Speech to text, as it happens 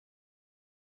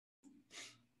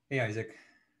Hey, Isaac.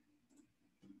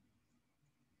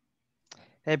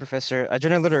 Hey, Professor. I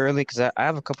joined a little early because I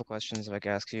have a couple questions if I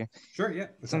could ask you. Sure, yeah.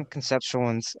 What's Some up? conceptual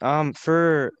ones.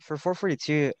 For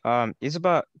 442, is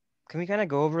about. Can we kind of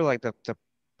go over like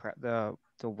the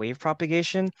wave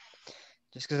propagation?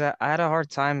 Just because I had a hard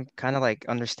time kind of like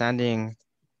understanding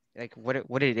like what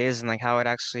it is and like how it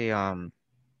actually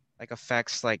like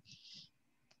affects like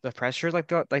the pressure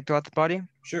throughout the body.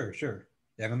 Sure, sure.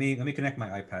 Yeah, let me connect my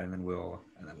iPad and then we'll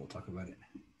talk about it.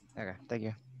 Okay, thank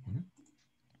you. Mhm.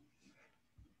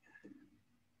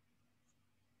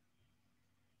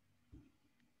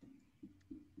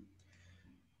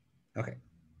 Okay.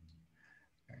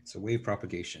 All right. So wave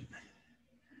propagation. All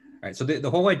right. So the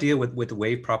whole idea with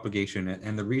wave propagation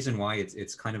and the reason why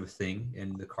it's kind of a thing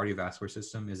in the cardiovascular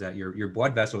system is that your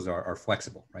blood vessels are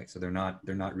flexible, right? So they're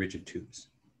not rigid tubes.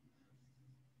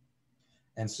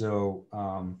 And so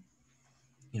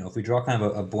if we draw kind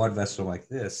of a blood vessel like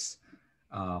this,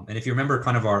 and if you remember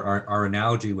kind of our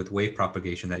analogy with wave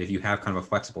propagation, that if you have kind of a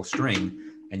flexible string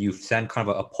and you send kind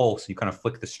of a pulse, you kind of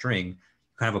flick the string,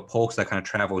 kind of a pulse that kind of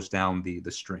travels down the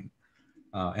string.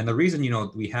 And the reason,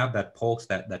 we have that pulse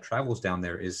that travels down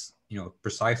there is,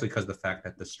 precisely because of the fact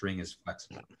that the string is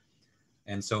flexible.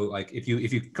 And so like if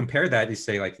you compare that, you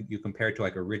say like you compare it to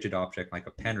like a rigid object like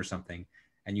a pen or something,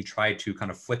 and you try to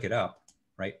kind of flick it up,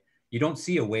 right? You don't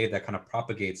see a wave that kind of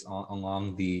propagates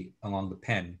along the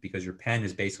pen, because your pen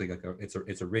is basically like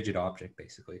it's a rigid object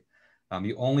basically.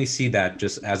 You only see that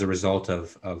just as a result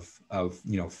of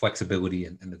flexibility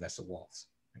in the vessel walls.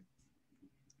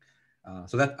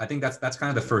 So that I think that's kind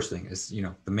of the first thing is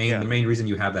the Yeah. main reason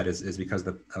you have that is because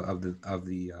of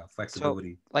the So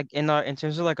flexibility. like in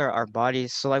terms of like our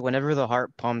bodies, so like whenever the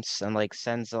heart pumps and like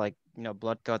sends like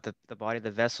blood throughout the body,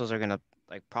 the vessels are gonna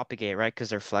like propagate, right? Because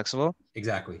they're flexible.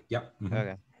 Exactly. Yep.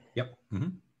 Okay. Yep.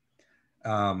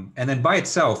 And then by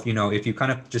itself, if you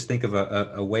kind of just think of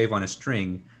a wave on a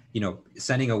string,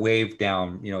 sending a wave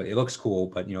down, it looks cool,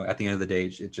 but at the end of the day,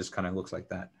 it just kind of looks like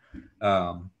that.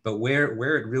 But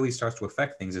where it really starts to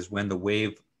affect things is when the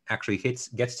wave actually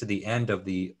gets to the end of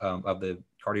the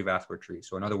cardiovascular tree.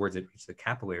 So in other words, it's the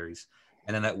capillaries,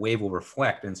 and then that wave will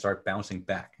reflect and start bouncing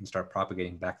back and start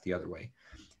propagating back the other way.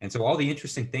 And so all the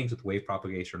interesting things with wave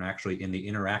propagation are actually in the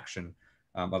interaction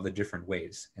of the different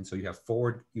waves. And so you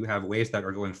have waves that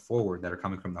are going forward that are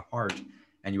coming from the heart,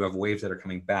 and you have waves that are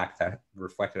coming back that are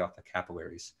reflected off the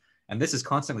capillaries. And this is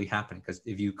constantly happening because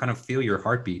if you kind of feel your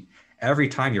heartbeat, every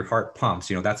time your heart pumps,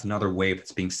 that's another wave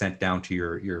that's being sent down to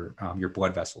your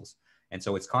blood vessels. And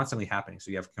so it's constantly happening.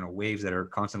 So you have kind of waves that are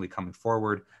constantly coming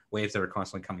forward, waves that are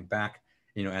constantly coming back,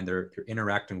 and they're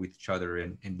interacting with each other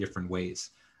in different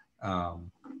ways.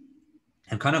 Um,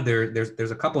 and kind of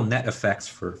there's a couple net effects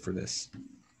for this,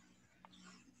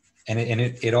 and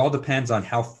it all depends on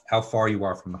how far you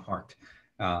are from the heart,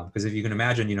 because if you can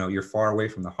imagine, you're far away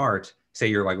from the heart, say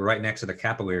you're like right next to the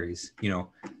capillaries,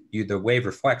 the wave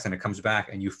reflects and it comes back,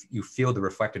 and you feel the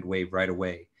reflected wave right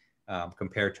away,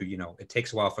 compared to it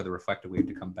takes a while for the reflected wave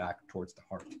to come back towards the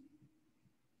heart.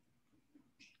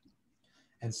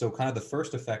 And so kind of the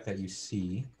first effect that you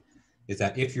see is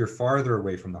that if you're farther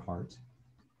away from the heart,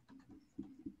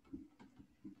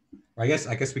 I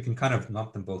guess we can kind of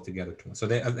lump them both together to one. So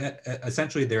they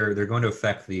essentially they're going to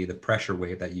affect the pressure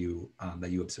wave that you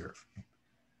observe.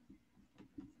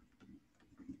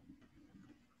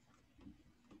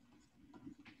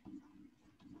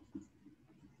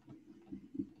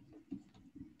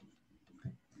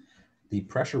 The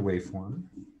pressure waveform,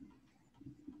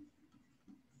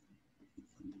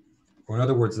 or in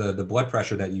other words, the blood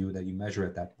pressure that you measure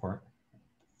at that part.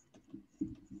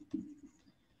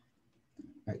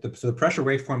 Right. So the pressure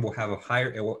waveform will have a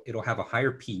higher it'll have a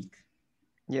higher peak.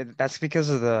 Yeah, that's because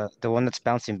of the one that's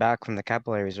bouncing back from the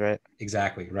capillaries, right?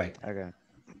 Exactly right. Okay.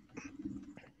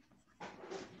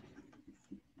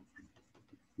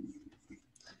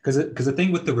 Because the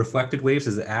thing with the reflected waves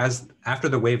is as after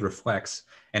the wave reflects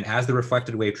and as the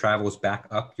reflected wave travels back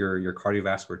up your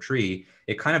cardiovascular tree,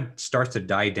 it kind of starts to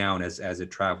die down as it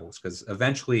travels, because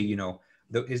eventually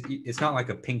it's not like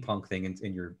a ping pong thing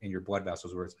in your blood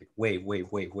vessels where it's like wave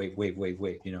wave wave wave wave wave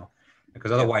wave, because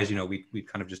Yep. otherwise we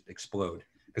kind of just explode,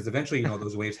 because eventually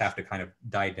those waves have to kind of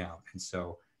die down. And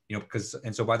so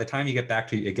by the time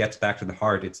it gets back to the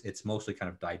heart, it's mostly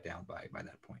kind of died down by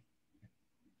that point.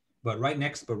 But right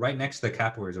next to the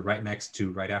capillaries, or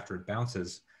right after it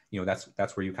bounces,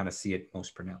 that's where you kind of see it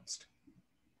most pronounced.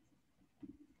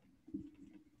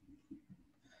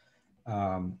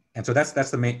 And so that's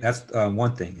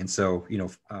one thing. And so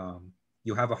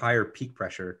you'll have a higher peak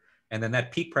pressure, and then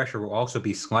that peak pressure will also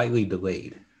be slightly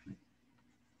delayed.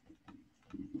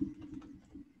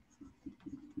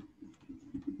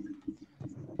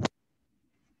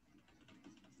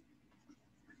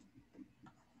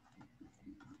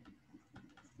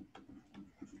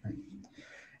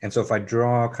 And so if I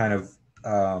draw kind of,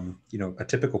 you know, a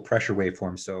typical pressure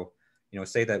waveform, so, you know,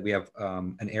 say that we have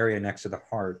an area next to the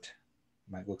heart,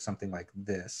 might look something like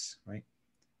this, right?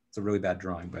 It's a really bad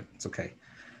drawing, but it's okay.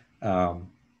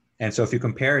 And so if you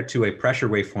compare it to a pressure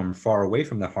waveform far away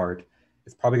from the heart,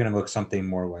 it's probably going to look something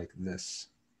more like this.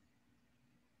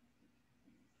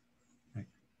 Right?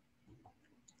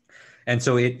 And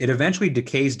so it eventually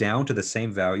decays down to the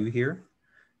same value here,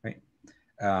 right?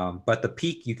 But the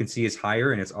peak you can see is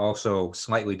higher and it's also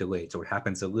slightly delayed. So it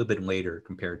happens a little bit later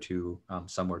compared to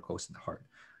somewhere close to the heart.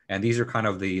 And these are kind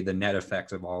of the net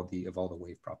effects of all the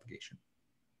wave propagation.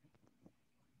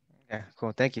 Yeah,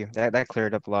 cool. Thank you. That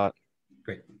cleared up a lot.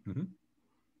 Great. Mm-hmm.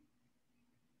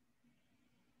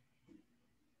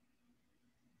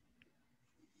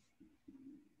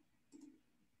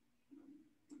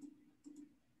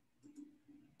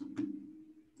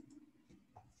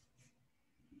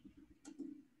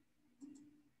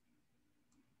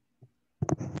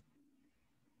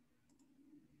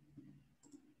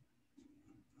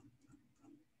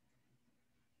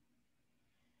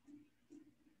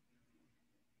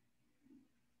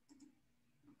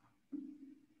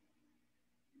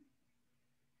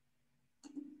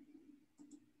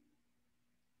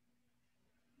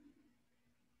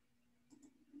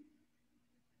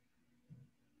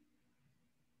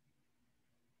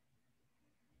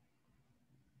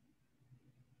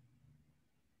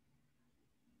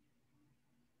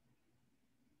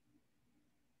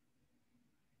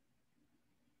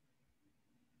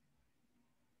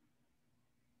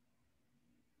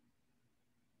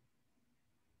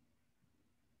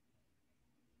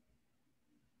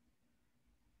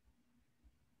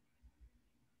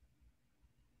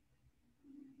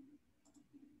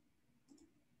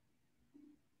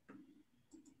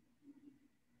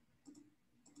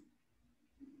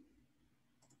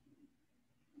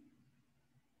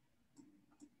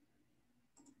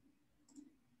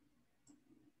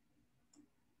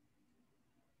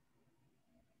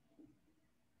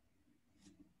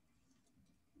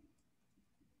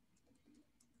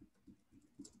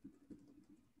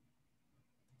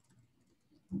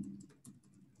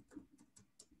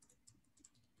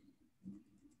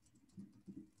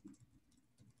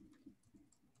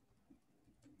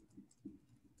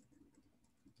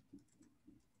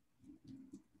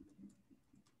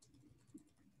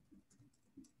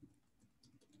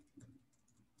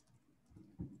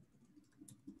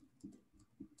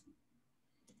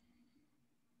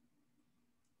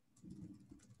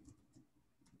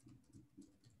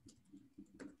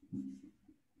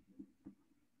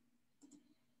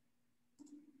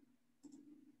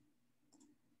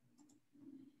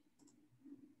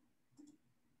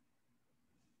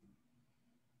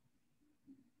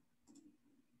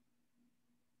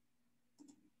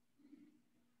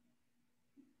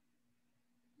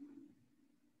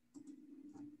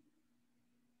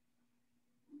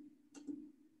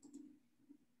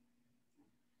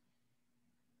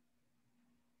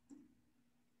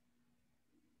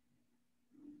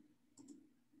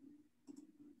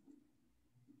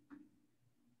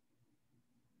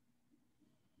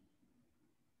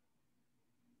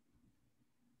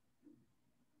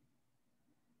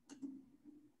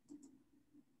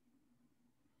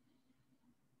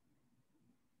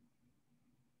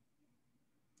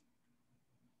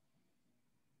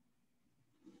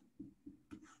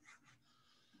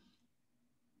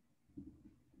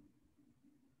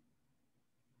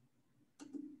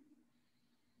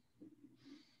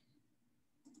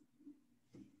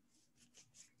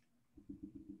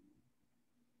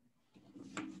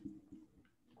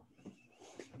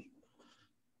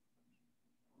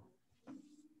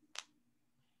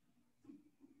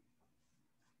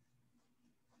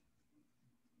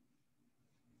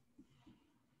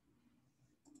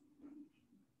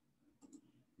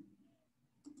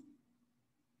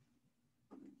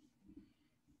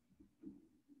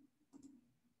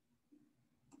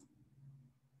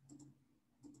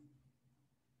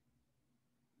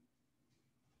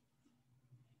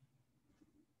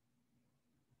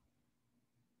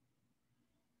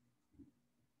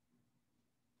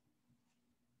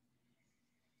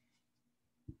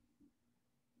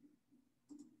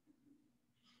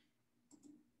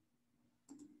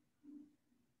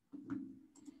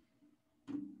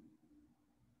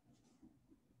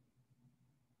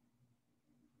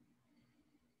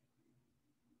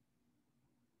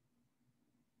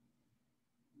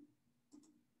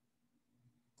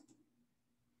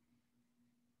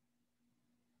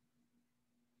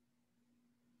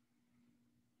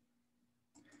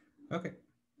 Okay.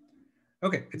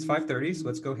 Okay, it's 5:30, so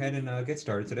let's go ahead and get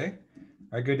started today.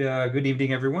 All right, good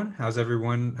evening, everyone. How's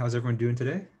everyone doing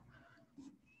today?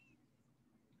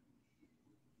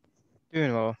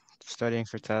 Doing well, studying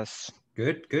for tests.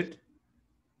 Good, good.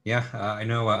 Yeah, I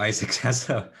know Isaac has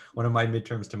one of my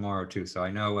midterms tomorrow too. So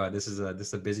I know this is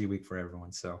a busy week for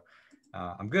everyone. So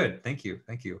I'm good. Thank you,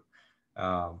 thank you.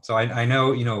 So I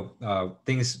know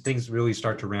things really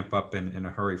start to ramp up in a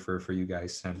hurry for you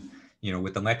guys, and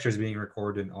with the lectures being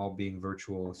recorded and all being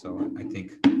virtual. So I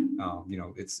think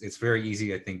it's very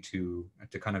easy, I think, to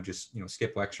kind of just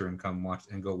skip lecture and come watch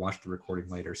and go watch the recording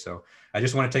later. So I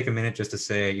just want to take a minute just to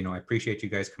say I appreciate you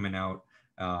guys coming out.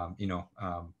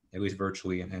 At least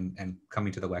virtually and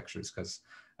coming to the lectures, because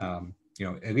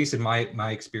at least in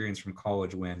my experience from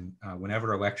college,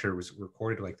 whenever a lecture was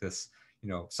recorded like this,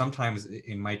 sometimes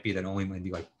it might be that only maybe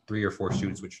like 3 or 4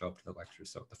 students would show up to the lecture.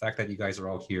 So the fact that you guys are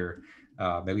all here,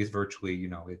 at least virtually,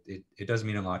 it does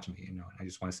mean a lot to me. I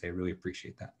just want to say I really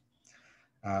appreciate that.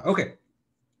 Okay,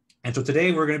 and so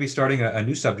today we're going to be starting a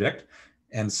new subject.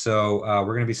 And so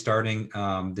we're going to be starting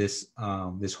this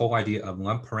whole idea of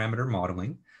lump parameter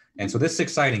modeling. And so this is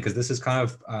exciting because this is kind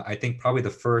of, I think, probably the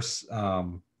first,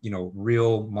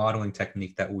 real modeling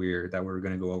technique that we're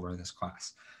going to go over in this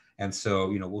class. And so,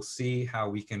 we'll see how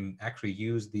we can actually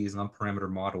use these lump parameter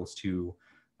models to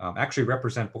actually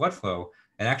represent blood flow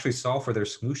and actually solve for their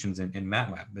solutions in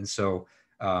MATLAB. And so,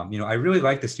 I really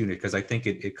like this unit because I think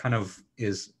it kind of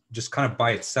is just kind of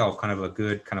by itself, kind of a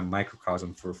good kind of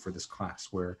microcosm for this class,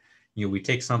 where we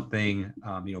take something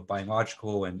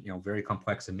biological and very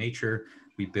complex in nature.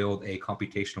 We build a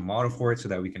computational model for it so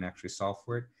that we can actually solve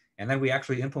for it, and then we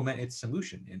actually implement its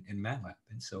solution in MATLAB.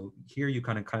 And so here you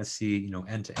kind of see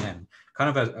end to end,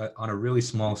 kind of on a really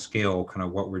small scale, kind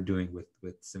of what we're doing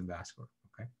with SimVascular.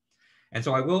 Okay, and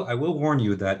so I will warn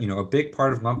you that a big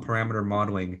part of lump parameter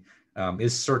modeling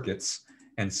is circuits,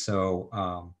 and so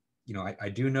I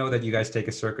do know that you guys take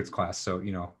a circuits class, so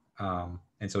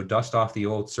and so dust off the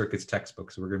old circuits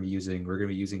textbooks. We're going to be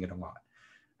using it a lot.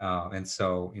 And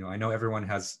so, I know everyone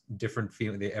has different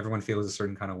feeling. Everyone feels a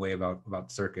certain kind of way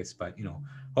about circuits, but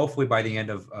hopefully by the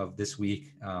end of this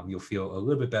week, you'll feel a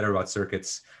little bit better about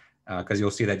circuits because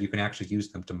you'll see that you can actually use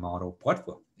them to model blood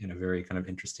flow in a very kind of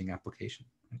interesting application.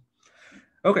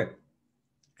 Okay,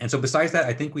 and so besides that,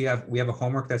 I think we have a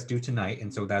homework that's due tonight,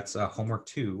 and so that's homework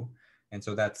 2. And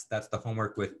so that's the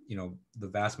homework with the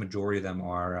vast majority of them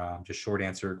are just short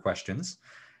answer questions.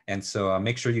 And so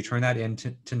make sure you turn that in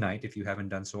tonight if you haven't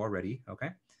done so already. Okay.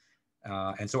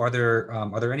 And so are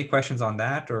there any questions on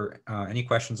that, or any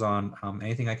questions on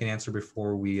anything I can answer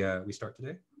before we start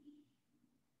today?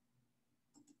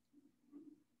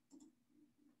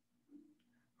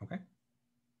 Okay.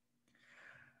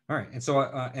 All right. And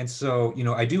so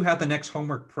I do have the next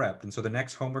homework prepped. And so the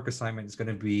next homework assignment is going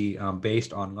to be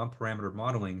based on lump parameter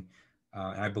modeling.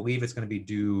 And I believe it's going to be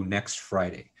due next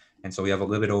Friday. And so we have a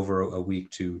little bit over a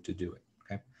week to do it.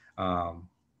 Okay.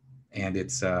 And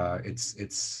it's going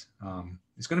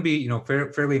to be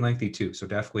fairly lengthy too. So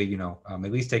definitely at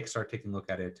least start taking a look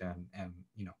at it and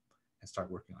start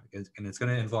working on it. And it's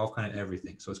going to involve kind of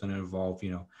everything. So it's going to involve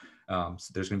so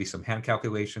there's going to be some hand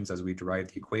calculations as we derive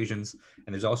the equations,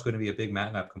 and there's also going to be a big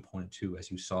MATLAB component too as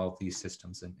you solve these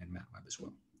systems in MATLAB as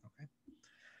well.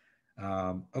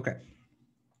 Okay. Okay.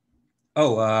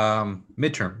 Oh,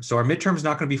 midterm. So our midterm is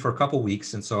not going to be for a couple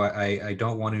weeks, and so I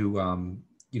don't want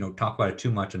to talk about it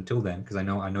too much until then, because I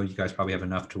know you guys probably have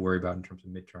enough to worry about in terms of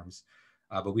midterms.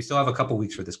 But we still have a couple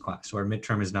weeks for this class, so our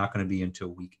midterm is not going to be until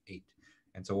week 8,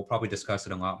 and so we'll probably discuss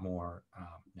it a lot more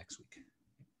next week.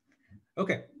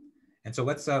 Okay, and so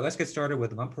let's get started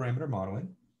with lump parameter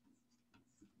modeling.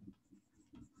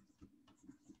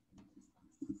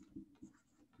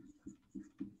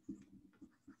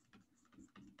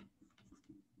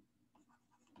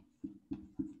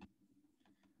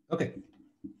 Okay.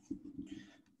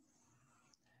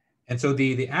 And so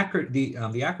the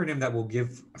acronym that we'll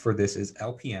give for this is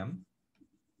LPM.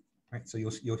 Right. So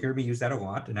you'll hear me use that a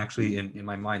lot, and actually in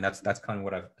my mind that's kind of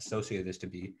what I've associated this to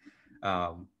be,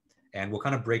 and we'll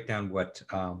kind of break down what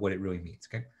it really means.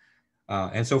 Okay.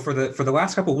 And so for the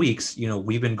last couple of weeks,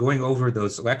 we've been going over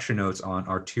those lecture notes on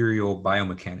arterial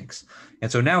biomechanics. And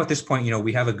so now at this point,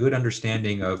 we have a good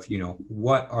understanding of,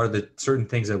 what are the certain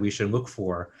things that we should look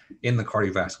for in the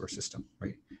cardiovascular system,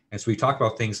 right? And so we talk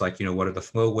about things like, what do the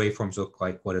flow waveforms look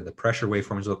like? What do the pressure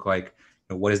waveforms look like?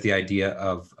 What is the idea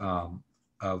of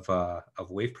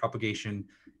wave propagation?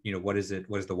 What does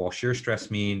the wall shear stress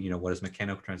mean? What does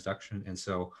mechanical transduction? And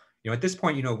so, at this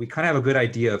point, we kind of have a good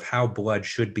idea of how blood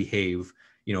should behave,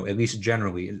 at least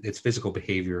generally, its physical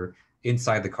behavior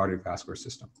inside the cardiovascular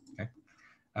system. Okay.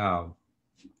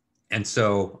 And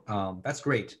so that's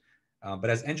great. But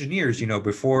as engineers,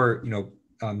 before,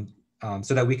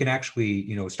 so that we can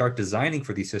actually, start designing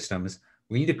for these systems,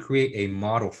 we need to create a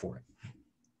model for it.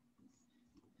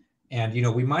 And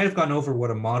we might have gone over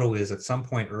what a model is at some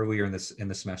point earlier in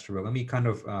the semester, but let me kind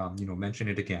of mention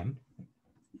it again.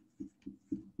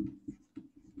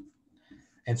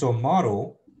 And so a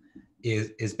model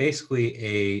is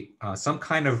basically some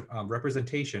kind of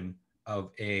representation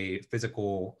of a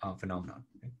physical phenomenon.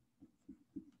 Okay?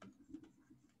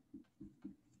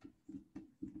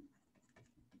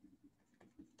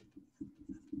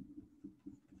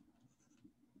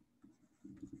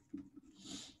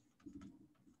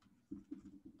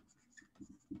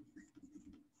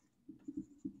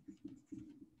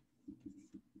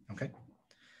 Okay.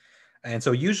 And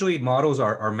so usually models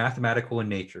are mathematical in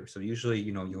nature. So usually,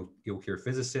 you'll hear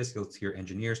physicists, you'll hear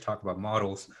engineers talk about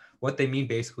models. What they mean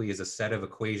basically is a set of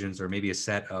equations, or maybe a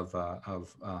set of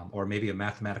or maybe a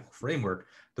mathematical framework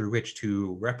through which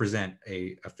to represent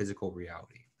a physical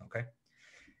reality. Okay.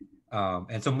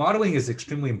 And so modeling is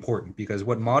extremely important, because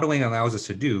what modeling allows us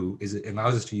to do is it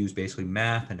allows us to use basically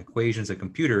math and equations and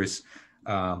computers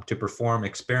to perform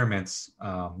experiments,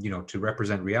 to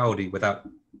represent reality without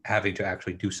having to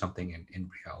actually do something in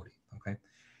reality. Okay.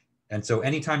 And so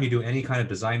anytime you do any kind of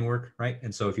design work, right?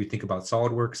 And so if you think about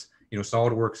SolidWorks,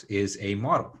 SolidWorks is a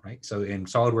model, right? So in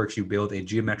SolidWorks, you build a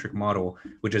geometric model,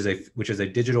 which is a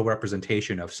digital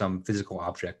representation of some physical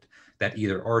object that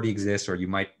either already exists or you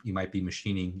might be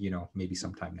machining, maybe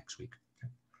sometime next week.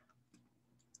 Okay?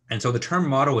 And so the term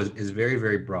model is very,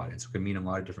 very broad. It can mean a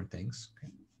lot of different things.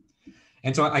 Okay?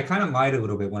 And so I kind of lied a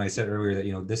little bit when I said earlier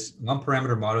that, this lump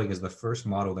parameter modeling is the first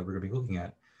model that we're going to be looking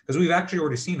at, because we've actually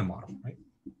already seen a model, right?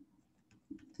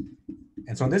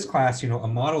 And so in this class, a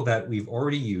model that we've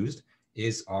already used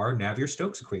is our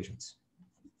Navier-Stokes equations.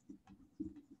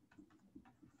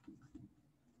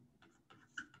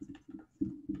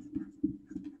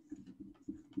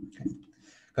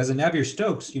 Because in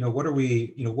Navier-Stokes, what are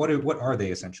we, what are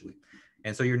they essentially?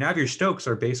 And so your Navier-Stokes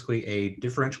are basically a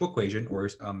differential equation, or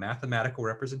a mathematical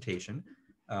representation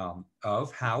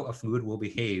of how a fluid will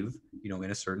behave, in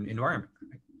a certain environment.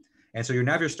 Right? And so your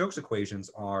Navier-Stokes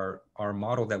equations are a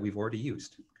model that we've already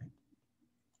used. Okay?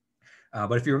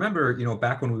 But if you remember,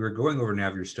 back when we were going over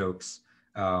Navier-Stokes,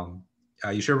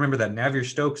 you should remember that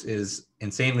Navier-Stokes is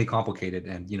insanely complicated,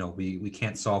 and we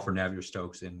can't solve for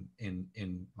Navier-Stokes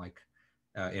in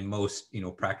most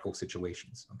practical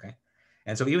situations. Okay.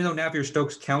 And so even though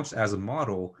Navier-Stokes counts as a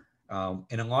model,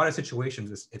 in a lot of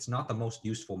situations, it's not the most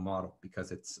useful model,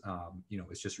 because it's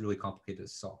it's just really complicated to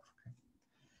solve. Okay?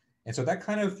 And so that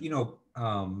kind of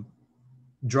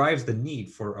drives the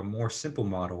need for a more simple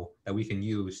model that we can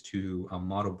use to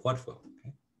model blood flow.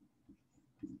 Okay?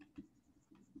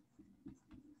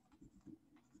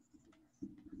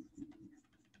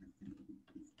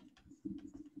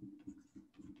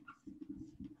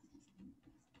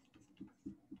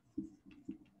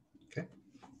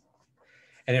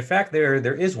 And in fact,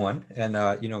 there is one, and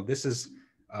this is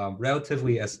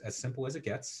relatively as simple as it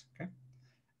gets. Okay,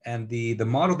 and the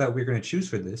model that we're going to choose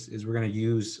for this is we're going to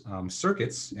use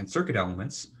circuits and circuit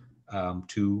elements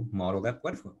to model that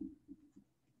blood flow.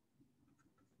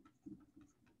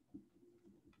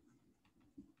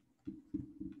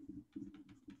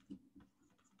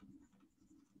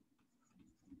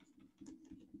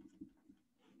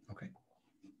 Okay.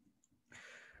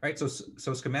 All right, so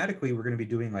schematically, we're going to be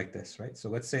doing like this, right? So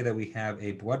let's say that we have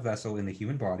a blood vessel in the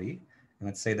human body, and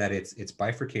let's say that it's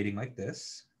bifurcating like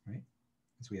this, right?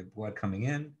 So we have blood coming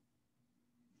in,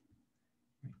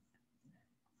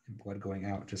 and blood going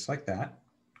out just like that,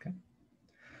 okay?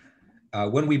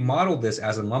 When we model this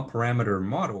as a lump parameter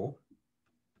model,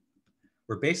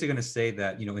 we're basically going to say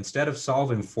that, instead of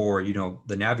solving for,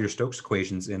 the Navier-Stokes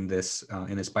equations in this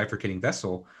bifurcating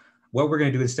vessel, what we're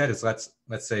going to do instead is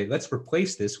let's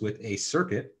replace this with a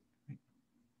circuit.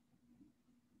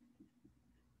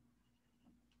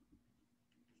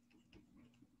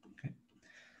 Okay.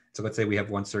 So let's say we have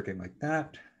one circuit like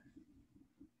that.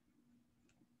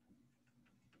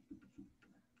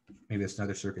 Maybe it's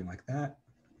another circuit like that.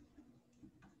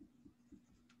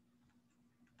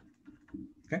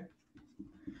 Okay.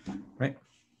 Right.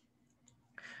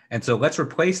 And so let's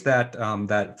replace that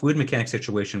that fluid mechanics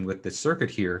situation with this circuit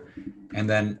here, and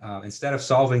then instead of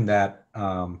solving that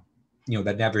that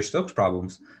Navier-Stokes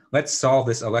problems, let's solve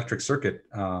this electric circuit.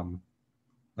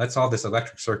 Let's solve this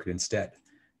electric circuit instead.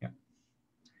 Yeah.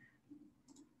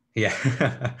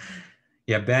 Yeah.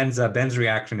 Yeah. Ben's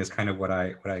reaction is kind of what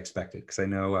I expected, because I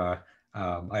know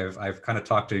I've kind of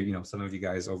talked to some of you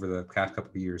guys over the past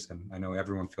couple of years, and I know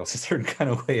everyone feels a certain kind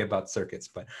of way about circuits,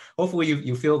 but hopefully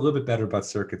you feel a little bit better about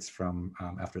circuits from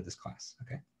after this class.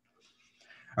 Okay.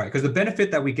 All right, because the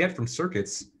benefit that we get from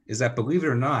circuits is that, believe it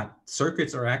or not,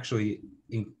 circuits are actually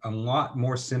a lot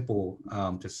more simple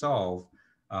to solve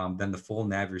than the full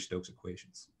Navier-Stokes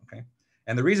equations. Okay,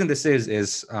 and the reason this is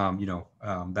that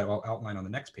I'll outline on the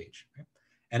next page. Okay?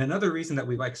 And another reason that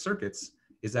we like circuits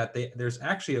is that there's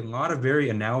actually a lot of very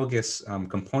analogous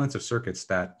components of circuits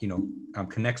that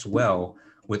connects well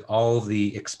with all of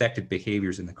the expected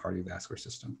behaviors in the cardiovascular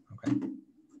system. Okay.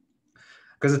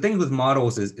 Because the thing with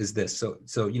models is this. So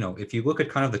if you look at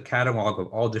kind of the catalog of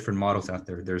all different models out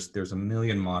there, there's a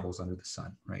million models under the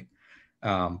sun, right?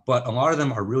 But a lot of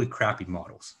them are really crappy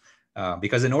models,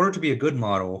 because in order to be a good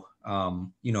model,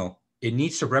 it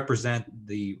needs to represent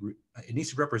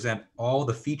all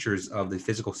the features of the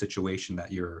physical situation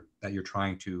that you're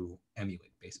trying to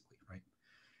emulate, basically, right?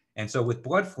 And so with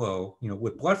blood flow,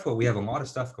 we have a lot of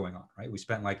stuff going on, right? We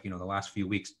spent the last few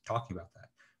weeks talking about that,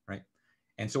 right?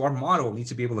 And so our model needs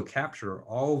to be able to capture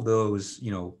all of those,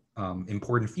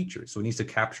 important features. So it needs to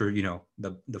capture,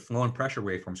 the flow and pressure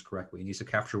waveforms correctly. It needs to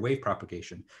capture wave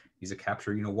propagation. It needs to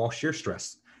capture, wall shear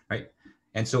stress, right?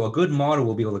 And so a good model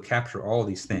will be able to capture all of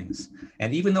these things.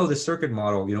 And even though the circuit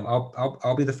model,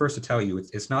 I'll be the first to tell you,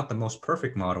 it's not the most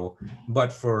perfect model,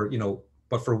 but for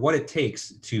what it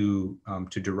takes to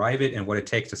derive it and what it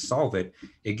takes to solve it,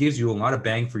 it gives you a lot of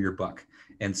bang for your buck.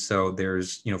 And so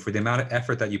there's, for the amount of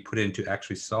effort that you put in to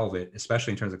actually solve it,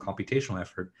 especially in terms of computational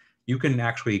effort, you can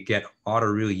actually get a lot of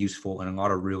really useful and a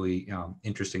lot of really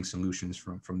interesting solutions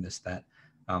from this that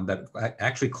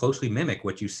actually closely mimic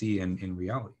what you see in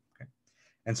reality. Okay,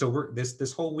 and so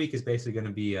this whole week is basically going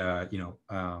to be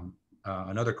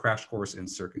another crash course in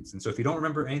circuits. And so if you don't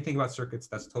remember anything about circuits,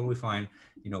 that's totally fine.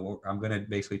 I'm going to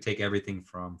basically take everything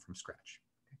from scratch.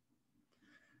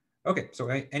 Okay, so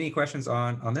any questions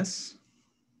on this?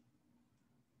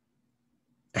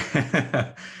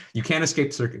 You can't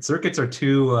escape circuits. Circuits are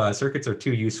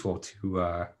too useful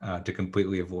to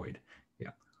completely avoid. Yeah.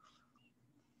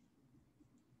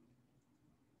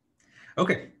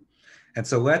 Okay, and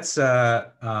so let's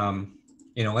talk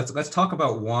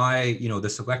about why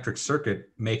this electric circuit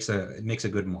makes a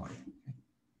good model.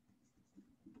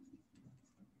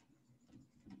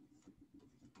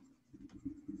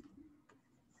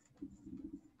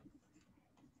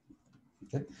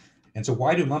 Okay. And so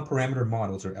why do month-parameter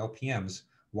models, or LPMs,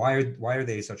 why are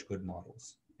they such good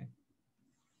models?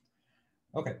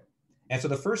 Okay. And so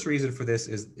the first reason for this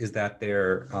is that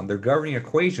their governing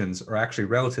equations are actually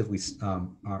relatively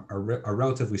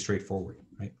straightforward,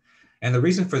 right? And the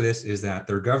reason for this is that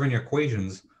their governing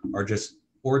equations are just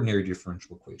ordinary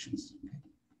differential equations. Okay?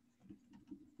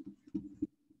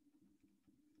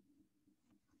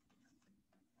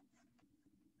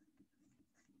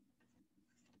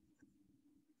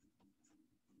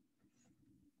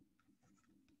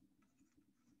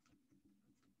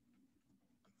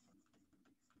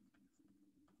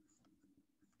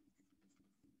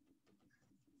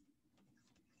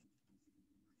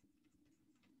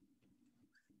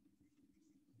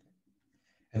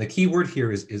 And the key word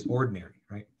here is ordinary,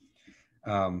 right?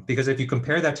 Because if you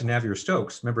compare that to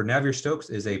Navier-Stokes, remember Navier-Stokes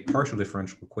is a partial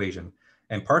differential equation,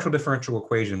 and partial differential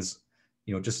equations,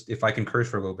 just if I can curse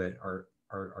for a little bit, are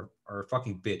a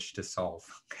fucking bitch to solve.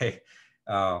 Okay,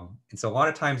 and so a lot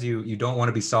of times you don't want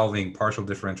to be solving partial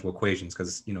differential equations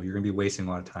because you're going to be wasting a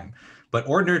lot of time. But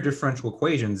ordinary differential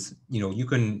equations, you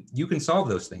can solve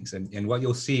those things, and what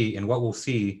you'll see and what we'll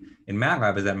see in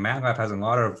MATLAB is that MATLAB has a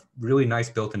lot of really nice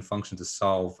built-in functions to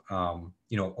solve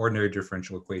ordinary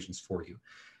differential equations for you.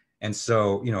 And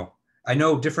so I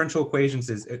know differential equations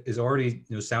is already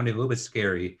sounding a little bit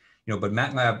scary, but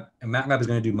MATLAB is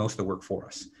going to do most of the work for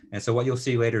us. And so what you'll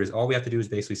see later is all we have to do is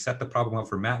basically set the problem up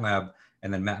for MATLAB,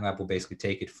 and then MATLAB will basically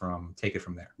take it from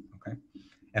there. Okay.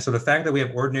 And so the fact that we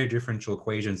have ordinary differential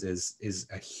equations is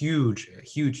a huge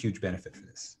benefit for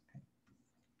this.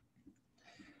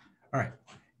 All right.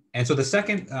 And so the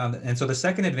second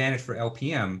advantage for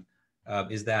LPM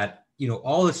is that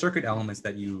all the circuit elements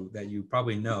that you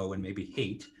probably know and maybe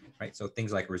hate, right? So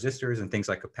things like resistors and things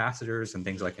like capacitors and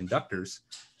things like inductors,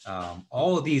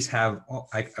 all of these have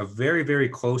like a very, very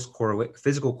close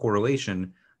physical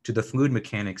correlation to the fluid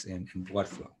mechanics and blood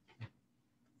flow.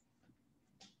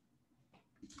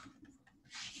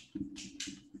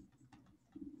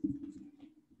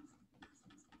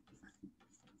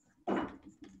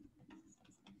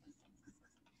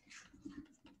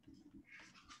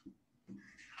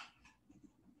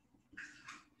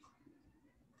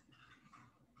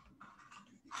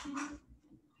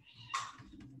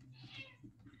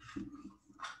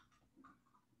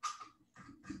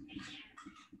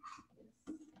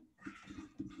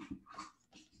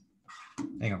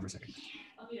 Hang on for a second.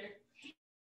 I'll be there.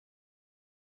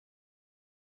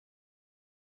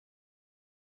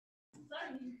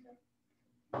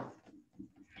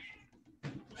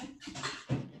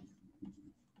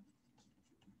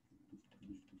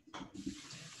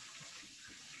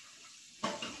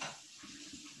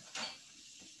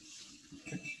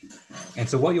 And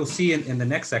so what you'll see in the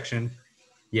next section,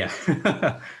 yeah,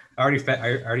 I already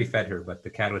fed her, but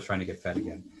the cat was trying to get fed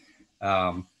again.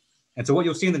 And so what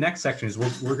you'll see in the next section is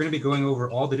we're going to be going over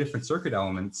all the different circuit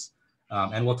elements,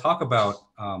 and we'll talk about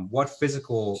what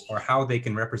physical or how they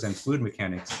can represent fluid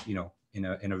mechanics, you know,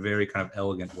 in a very kind of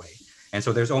elegant way. And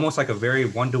so there's almost like a very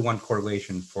one-to-one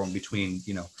correlation between,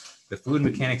 you know, the fluid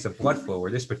mechanics of blood flow, or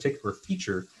this particular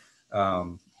feature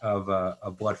of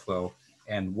blood flow,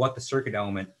 and what the circuit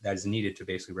element that is needed to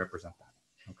basically represent that.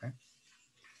 Okay.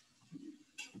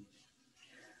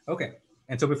 Okay.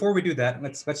 And so before we do that,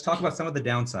 let's talk about some of the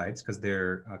downsides, because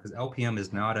because LPM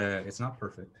is not it's not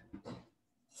perfect.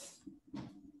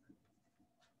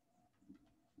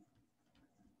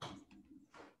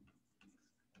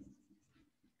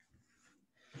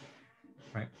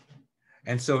 Right.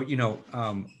 And so, you know,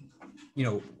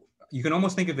 you can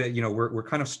almost think of it, you know, we're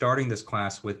kind of starting this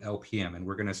class with LPM, and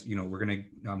we're going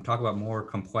to talk about more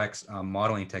complex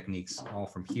modeling techniques all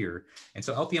from here. And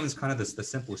so LPM is kind of the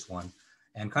simplest one.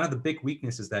 And kind of the big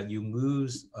weakness is that you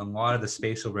lose a lot of the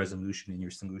spatial resolution in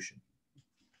your solution.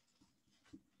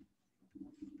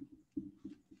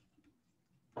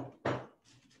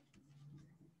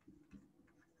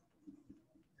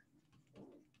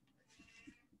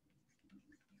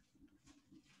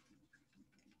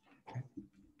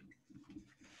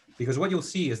 Because what you'll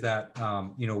see is that,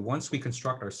 you know, once we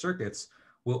construct our circuits,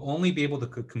 we'll only be able to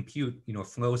compute, you know,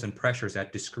 flows and pressures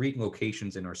at discrete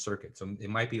locations in our circuit. So it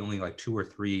might be only like 2 or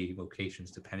 3 locations,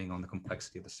 depending on the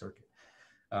complexity of the circuit.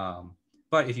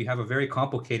 But if you have a very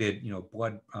complicated, you know,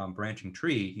 blood branching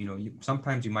tree, you know,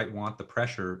 sometimes you might want the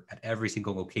pressure at every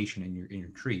single location in your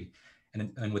tree.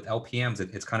 And with LPMs,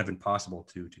 it's kind of impossible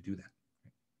to do that.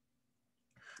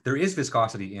 There is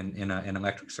viscosity in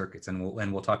electric circuits, and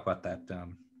we'll talk about that.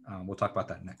 We'll talk about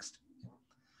that next.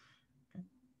 Okay.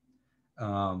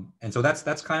 And so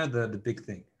that's kind of the big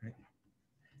thing, right?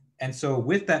 And so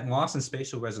with that loss in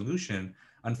spatial resolution,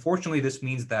 unfortunately, this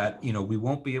means that, you know, we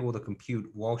won't be able to compute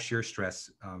wall shear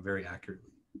stress very accurately.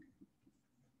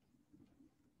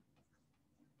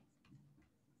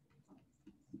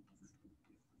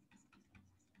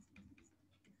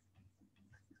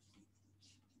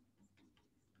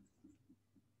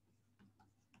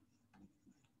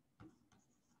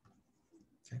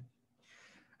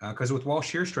 Because with wall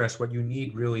shear stress, what you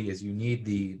need really is you need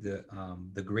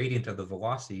the gradient of the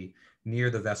velocity near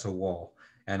the vessel wall.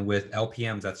 And with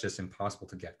LPMs, that's just impossible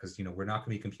to get, because, you know, we're not going to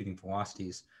be computing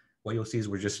velocities. What you'll see is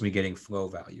we're just going to be getting flow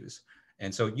values.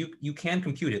 And so you can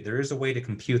compute it. There is a way to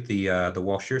compute the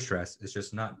wall shear stress. It's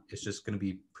just going to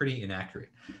be pretty inaccurate.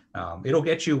 It'll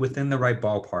get you within the right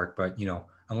ballpark, but, you know,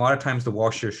 a lot of times the wall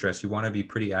shear stress, you want to be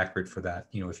pretty accurate for that,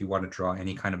 you know, if you want to draw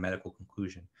any kind of medical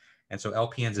conclusion. And so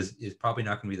LPNs is probably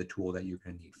not going to be the tool that you're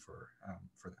going to need for that.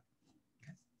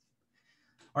 Okay.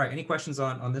 All right, any questions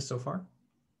on this so far?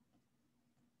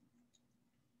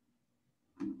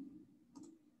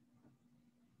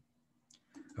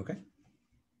 Okay.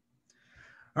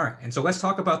 All right, and so let's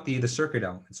talk about the circuit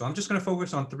elements. So I'm just going to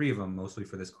focus on 3 of them mostly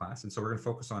for this class. And so we're going to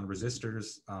focus on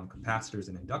resistors, capacitors,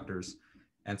 and inductors.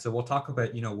 And so we'll talk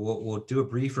about, you know, we'll do a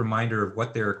brief reminder of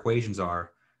what their equations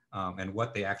are and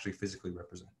what they actually physically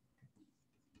represent.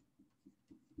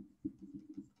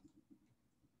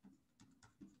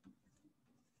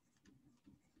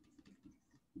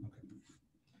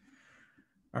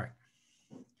 All right.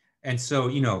 And so,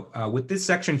 you know, with this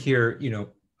section here, you know,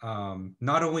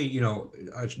 not only, you know,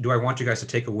 do I want you guys to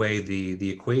take away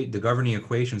the governing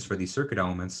equations for these circuit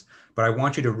elements, but I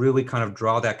want you to really kind of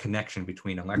draw that connection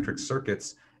between electric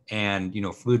circuits and, you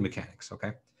know, fluid mechanics,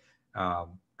 okay?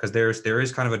 Because there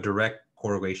is kind of a direct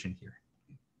correlation here.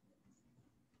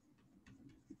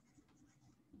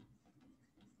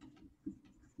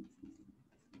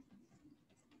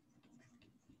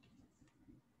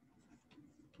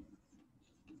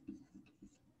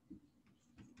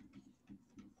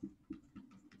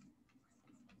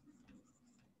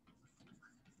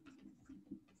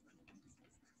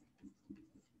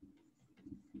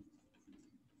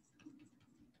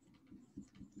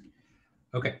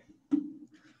 Okay. All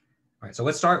right. So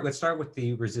let's start with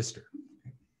the resistor,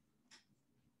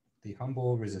 the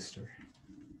humble resistor.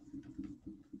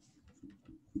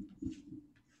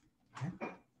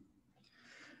 Okay.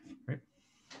 Right.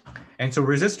 And so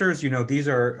resistors, you know, these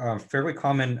are fairly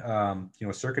common, you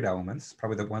know, circuit elements.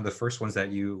 Probably one of the first ones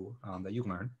that you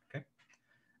learn. Okay.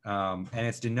 And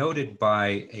it's denoted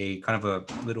by a kind of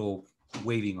a little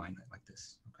wavy line like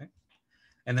this. Okay.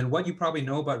 And then what you probably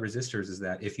know about resistors is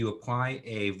that if you apply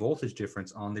a voltage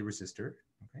difference on the resistor,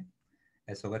 okay,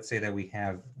 and so let's say that we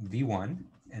have V1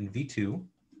 and V2,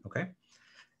 okay,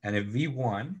 and if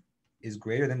V1 is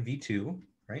greater than V2,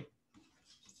 right?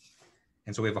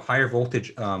 And so we have a higher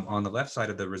voltage on the left side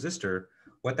of the resistor.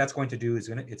 What that's going to do is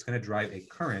it's going to drive a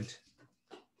current.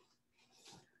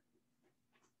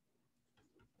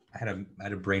 I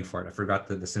had a brain fart. I forgot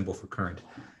the symbol for current.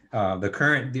 The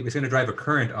current is going to drive a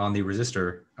current on the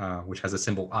resistor, which has a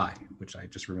symbol I, which I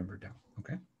just remembered now.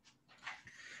 Okay.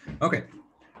 Okay.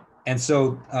 And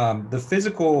so the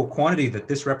physical quantity that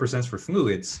this represents for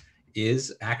fluids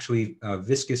is actually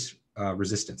viscous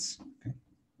resistance. Okay.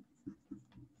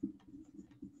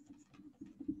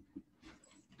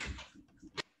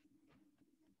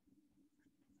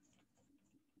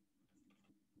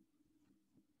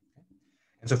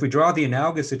 And so if we draw the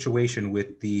analogous situation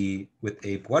with a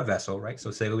blood vessel, right?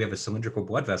 So say we have a cylindrical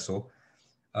blood vessel.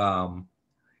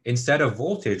 Instead of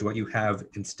voltage, what you have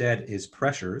instead is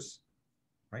pressures,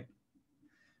 right?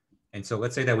 And so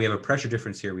let's say that we have a pressure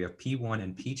difference here. We have P1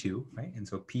 and P2, right? And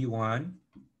so P1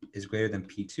 is greater than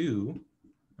P2,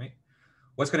 right?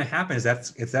 What's going to happen is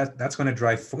that's going to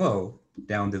drive flow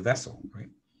down the vessel, right?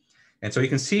 And so you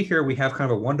can see here we have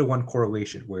kind of a one-to-one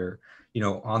correlation where, you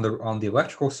know, on the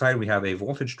electrical side we have a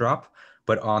voltage drop,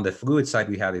 but on the fluid side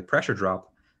we have a pressure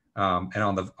drop, and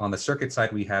on the circuit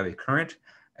side we have a current,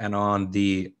 and on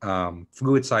the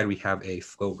fluid side we have a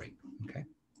flow rate. Okay.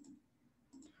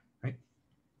 Right.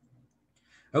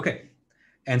 Okay.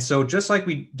 And so just like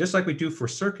we do for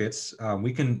circuits,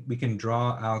 we can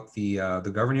draw out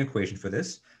the governing equation for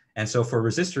this. And so for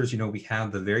resistors, you know, we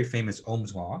have the very famous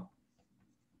Ohm's law.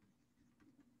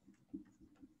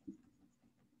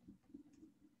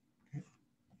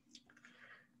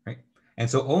 And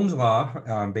so Ohm's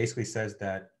law basically says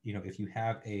that, you know, if you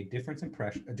have a difference in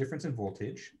pressure, a difference in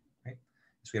voltage, right?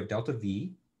 So we have delta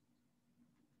V.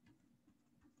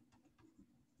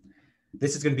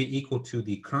 This is going to be equal to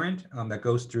the current that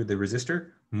goes through the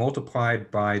resistor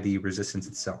multiplied by the resistance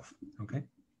itself. Okay.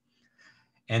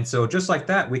 And so just like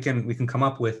that, we can come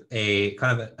up with a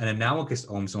kind of an analogous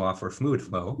Ohm's law for fluid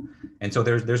flow. And so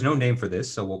there's no name for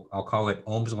this, so I'll call it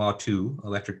Ohm's law 2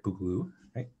 electric boogaloo.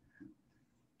 Right.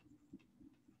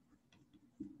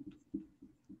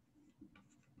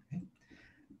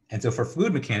 And so for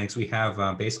fluid mechanics, we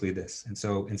have basically this. And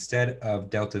so instead of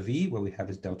delta V, what we have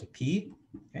is delta P,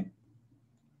 okay?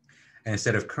 And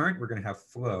instead of current, we're going to have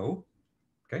flow,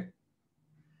 okay?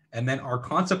 And then our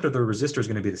concept of the resistor is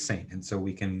going to be the same. And so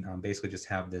we can basically just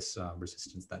have this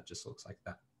resistance that just looks like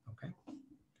that, okay?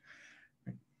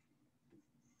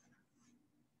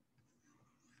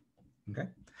 Okay.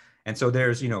 And so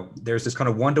there's this kind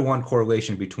of one-to-one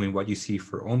correlation between what you see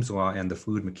for Ohm's law and the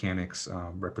fluid mechanics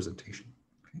representation.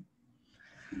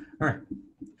 All right,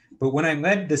 but when I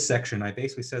led this section, I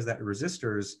basically says that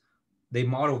resistors, they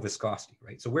model viscosity,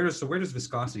 right? So where does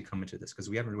viscosity come into this?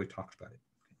 Because we haven't really talked about it.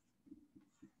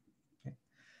 Okay.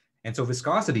 And so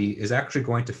viscosity is actually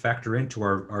going to factor into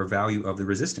our value of the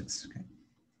resistance. Okay.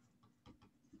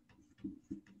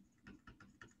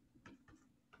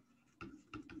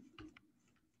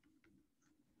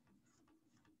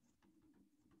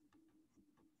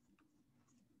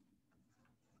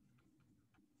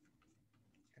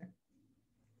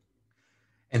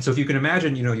 And so if you can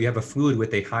imagine, you know, you have a fluid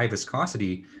with a high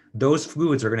viscosity, those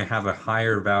fluids are going to have a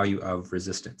higher value of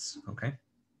resistance. Okay.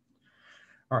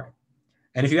 All right.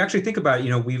 And if you actually think about it, you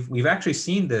know, we've actually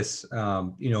seen this,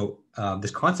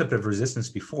 this concept of resistance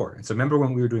before. And so remember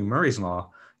when we were doing Murray's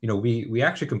law, you know, we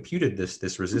actually computed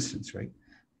this resistance, right?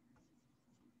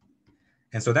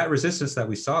 And so that resistance that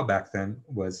we saw back then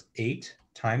was 8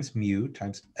 times mu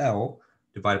times L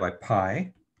divided by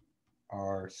pi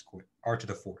r squared, r to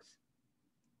the fourth.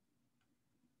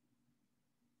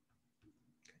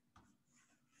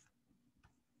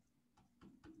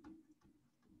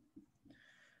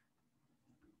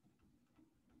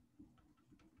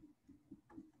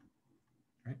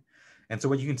 And so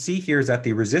what you can see here is that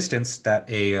the resistance that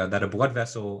a blood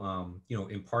vessel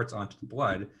imparts onto the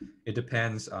blood, it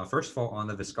depends first of all on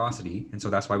the viscosity, and so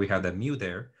that's why we have that mu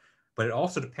there. But it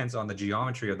also depends on the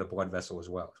geometry of the blood vessel as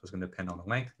well. So it's going to depend on the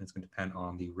length, and it's going to depend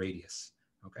on the radius.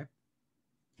 Okay.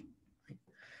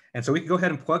 And so we can go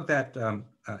ahead and plug that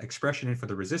expression in for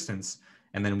the resistance,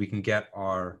 and then we can get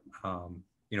our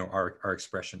our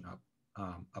expression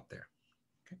up there.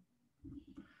 Okay.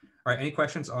 All right. Any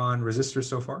questions on resistors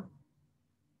so far?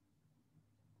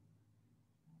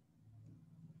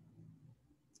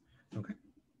 Okay.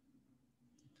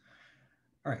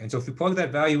 All right, and so if we plug that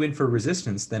value in for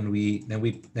resistance, then we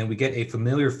get a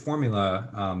familiar formula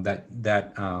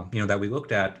that we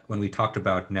looked at when we talked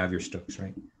about Navier-Stokes,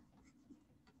 right?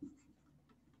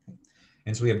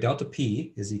 And so we have delta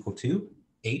P is equal to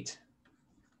 8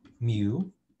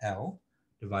 mu L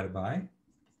divided by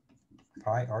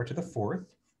pi r to the fourth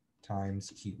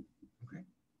times q. Okay.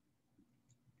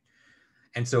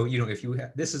 And so, if you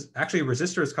have, this is actually, a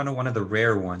resistor is kind of one of the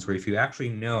rare ones where if you actually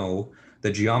know the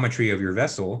geometry of your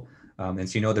vessel, and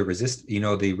so the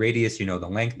radius, the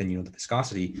length, and the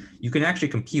viscosity, you can actually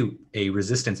compute a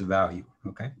resistance value,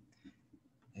 okay?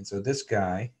 And so this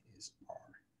guy is R,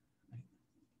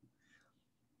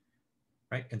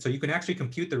 right? And so you can actually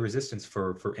compute the resistance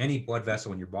for any blood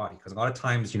vessel in your body, because a lot of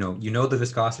times, you know the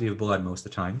viscosity of blood most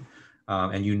of the time,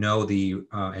 and and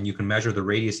you can measure the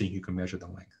radius and you can measure the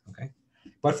length, okay?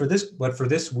 But for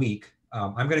this week,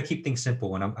 I'm going to keep things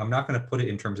simple, and I'm not going to put it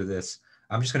in terms of this.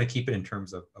 I'm just going to keep it in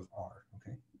terms of R,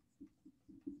 okay?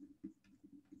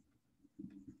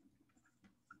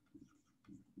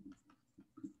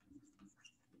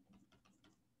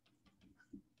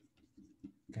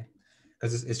 Okay,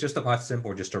 because it's just a lot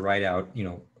simpler just to write out,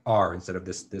 R instead of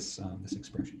this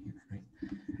expression here, right?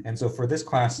 And so for this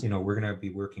class, we're going to be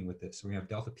working with this. So we have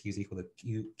delta P is equal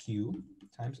to Q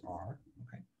times R,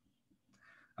 okay?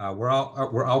 Where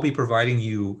I'll be providing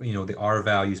you, the R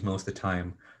values most of the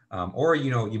time, or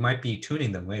you might be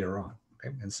tuning them later on.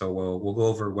 Okay, and so we'll go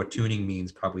over what tuning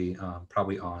means probably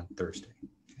on Thursday.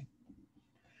 Okay,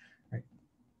 right?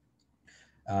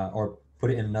 Or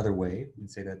put it in another way and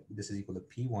say that this is equal to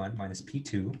P1 minus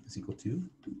P2 is equal to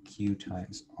Q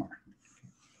times R.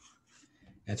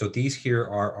 And so these here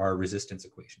are our resistance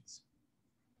equations.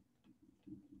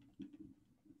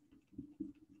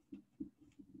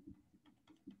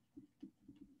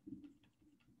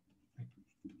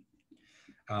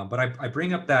 But I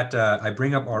bring up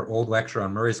our old lecture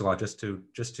on Murray's law just to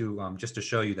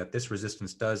show you that this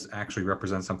resistance does actually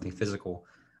represent something physical,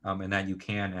 and that you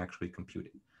can actually compute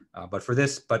it. But for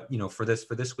this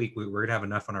week, we're gonna have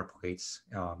enough on our plates,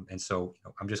 and so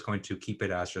I'm just going to keep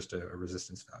it as just a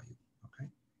resistance value. Okay.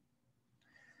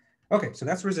 Okay, so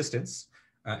that's resistance.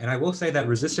 And I will say that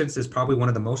resistance is probably one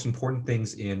of the most important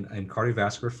things in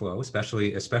cardiovascular flow,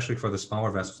 especially for the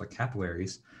smaller vessels like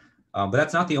capillaries. But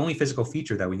that's not the only physical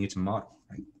feature that we need to model,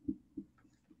 right?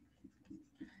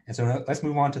 And so let's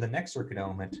move on to the next circuit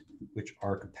element, which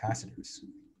are capacitors.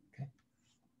 Okay.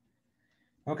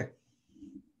 Okay.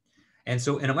 And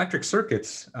so in electric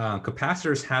circuits,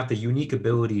 capacitors have the unique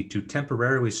ability to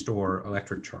temporarily store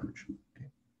electric charge. Okay.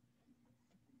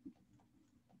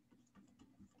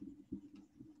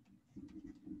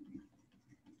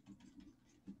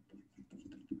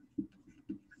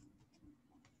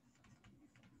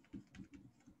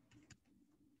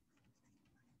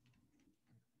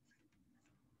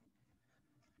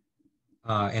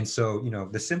 And so,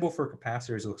 the symbol for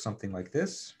capacitors looks something like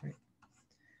this, right?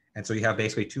 And so you have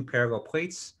basically two parallel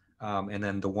plates, and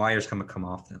then the wires come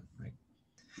off them, right?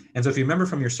 And so if you remember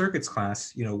from your circuits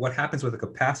class, what happens with a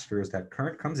capacitor is that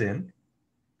current comes in,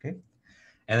 okay?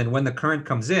 And then when the current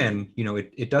comes in,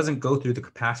 it doesn't go through the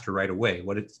capacitor right away.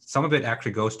 Some of it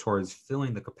actually goes towards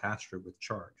filling the capacitor with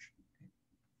charge.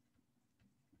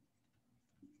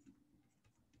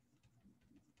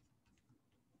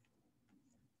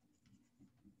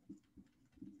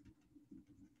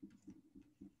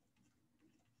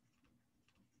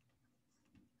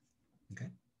 Okay.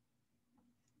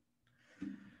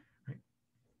 Right.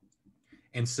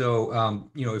 And so,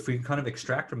 if we kind of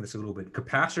extract from this a little bit,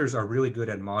 capacitors are really good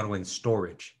at modeling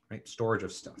storage, right? Storage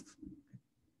of stuff.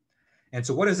 And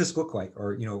so what does this look like?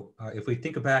 Or, if we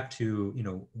think back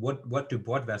to, what do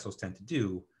blood vessels tend to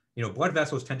do? Blood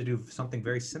vessels tend to do something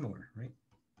very similar, right?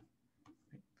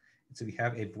 And so we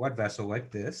have a blood vessel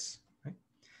like this, right?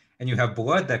 And you have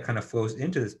blood that kind of flows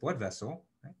into this blood vessel,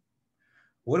 right?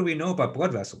 What do we know about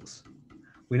blood vessels?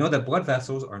 We know that blood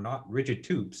vessels are not rigid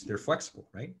tubes; they're flexible,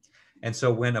 right? And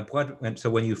so when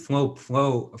you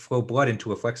flow blood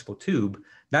into a flexible tube,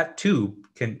 that tube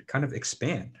can kind of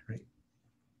expand, right?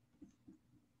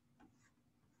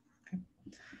 Okay.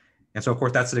 And so of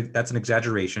course that's an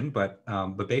exaggeration, but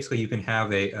basically you can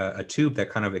have a tube that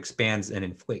kind of expands and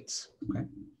inflates, okay,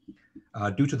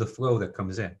 due to the flow that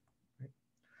comes in. Right?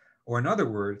 Or in other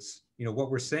words, what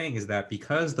we're saying is that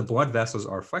because the blood vessels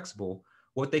are flexible,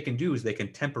 what they can do is they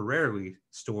can temporarily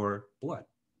store blood.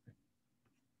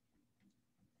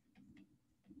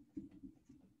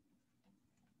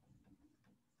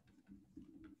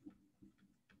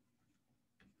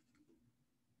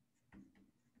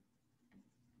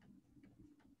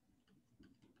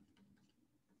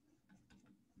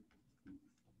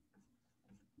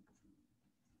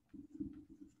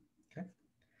 Okay.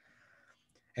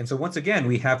 And so once again,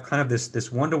 we have kind of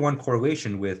this one-to-one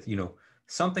correlation with,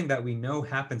 something that we know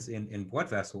happens in blood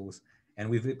vessels, and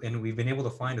we've been able to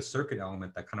find a circuit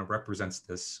element that kind of represents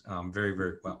this very,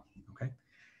 very well. Okay.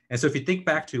 And so if you think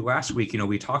back to last week,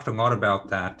 we talked a lot about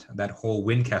that whole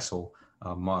Windkessel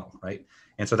model, right?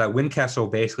 And so that Windkessel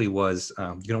basically was,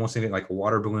 you can almost think of it like a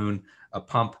water balloon, a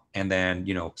pump, and then,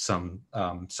 some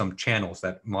channels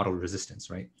that model resistance,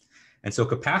 right? And so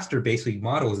capacitor basically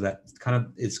models that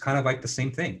it's kind of like the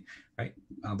same thing, right?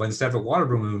 But instead of a water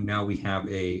balloon, now we have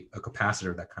a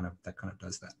capacitor that kind of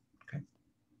does that, okay?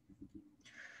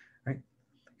 Right?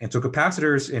 And so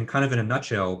capacitors, in a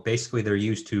nutshell, basically they're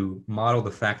used to model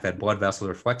the fact that blood vessels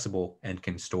are flexible and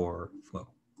can store flow.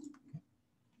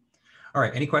 All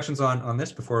right, any questions on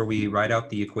this before we write out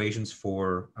the equations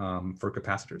for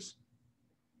capacitors?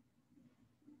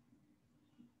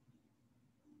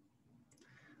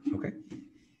 Okay.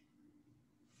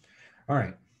 All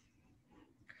right.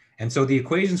 And so the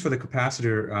equations for the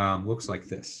capacitor looks like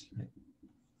this.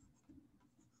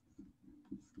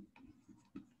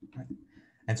 Right?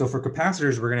 And so for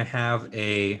capacitors, we're going to have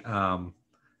a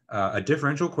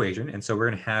differential equation. And so we're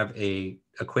going to have a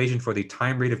equation for the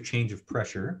time rate of change of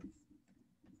pressure.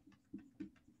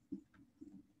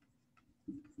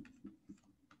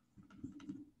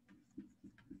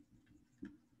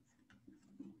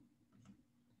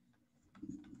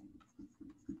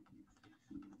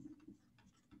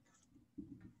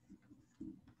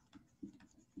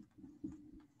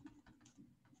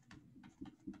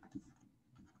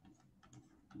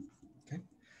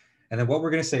 And then what we're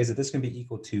going to say is that this can be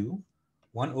equal to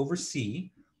 1 over C,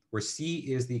 where C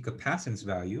is the capacitance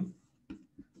value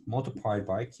multiplied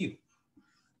by Q.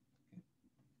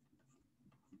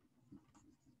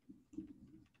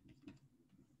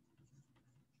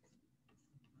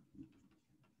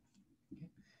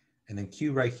 And then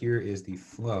Q right here is the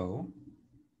flow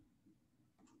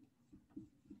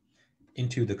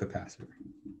into the capacitor.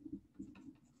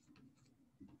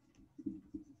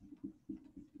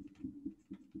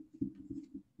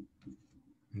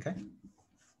 Okay.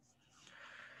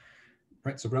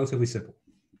 Right, so relatively simple.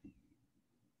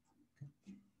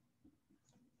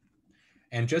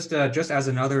 And just as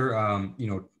another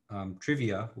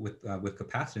trivia with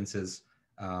capacitances,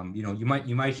 you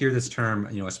might hear this term,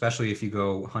 especially if you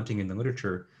go hunting in the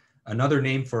literature. Another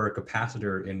name for a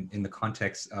capacitor in the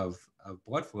context of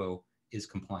blood flow is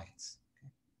compliance.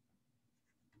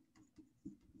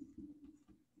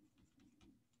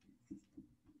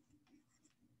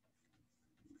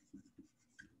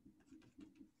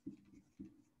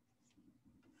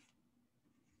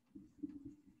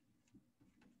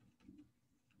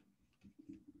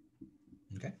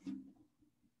 Okay.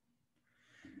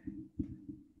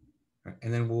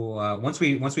 And then we'll once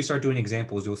we start doing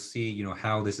examples, you'll see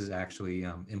how this is actually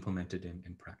implemented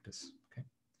in practice. Okay,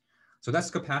 so that's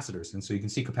capacitors, and so you can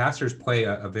see capacitors play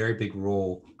a very big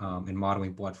role in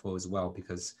modeling blood flow as well,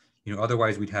 because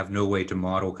otherwise we'd have no way to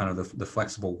model kind of the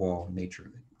flexible wall nature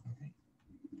of it. Okay,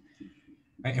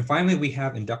 right, and finally we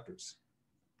have inductors.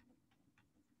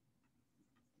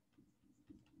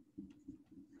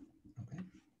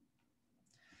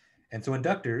 And so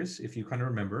inductors, if you kind of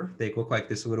remember, they look like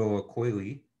this little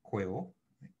coil.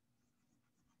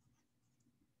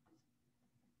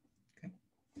 Okay.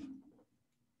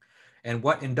 And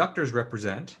what inductors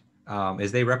represent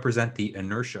is they represent the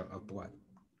inertia of blood.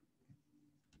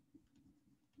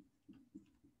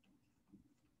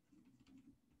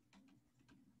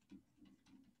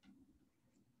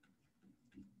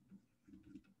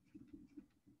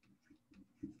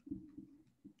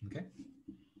 Okay.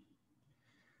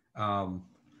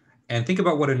 And think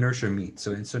about what inertia means.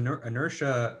 So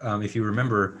inertia, if you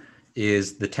remember,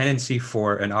 is the tendency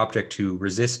for an object to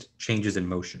resist changes in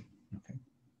motion. Okay.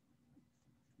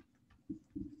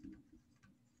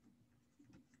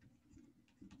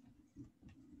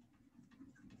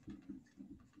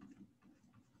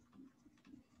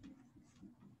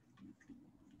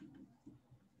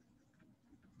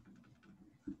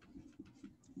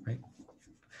 Right.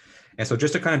 And so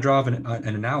just to kind of draw an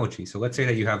analogy, so let's say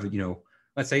that you have,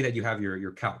 let's say that you have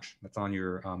your couch that's on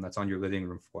your living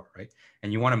room floor, right?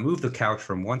 And you want to move the couch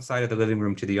from one side of the living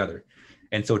room to the other.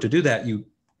 And so to do that, you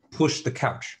push the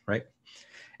couch, right?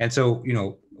 And so,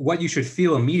 what you should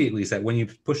feel immediately is that when you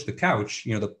push the couch,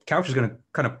 the couch is going to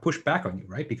kind of push back on you,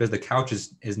 right? Because the couch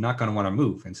is not going to want to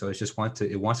move. And so it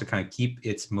wants to kind of keep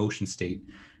its motion state,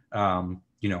 and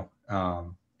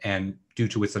due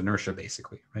to its inertia,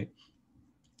 basically, right?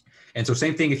 And so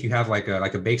same thing if you have like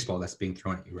a baseball that's being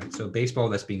thrown at you, right? So a baseball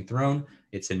that's being thrown,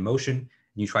 it's in motion, and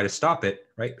you try to stop it,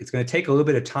 right? It's going to take a little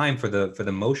bit of time for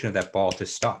the motion of that ball to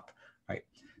stop, right?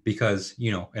 Because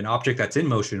an object that's in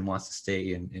motion wants to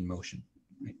stay in motion,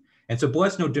 right? And so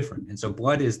blood's no different. And so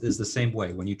blood is the same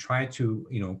way. When you try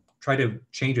to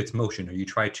change its motion, or you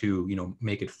try to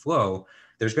make it flow,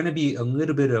 there's going to be a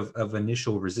little bit of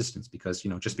initial resistance because,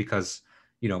 just because,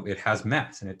 it has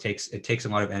mass and it takes a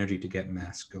lot of energy to get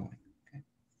mass going.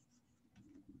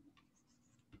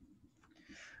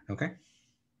 Okay.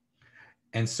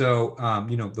 And so,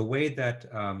 the way that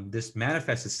this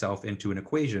manifests itself into an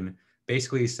equation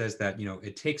basically says that,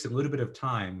 it takes a little bit of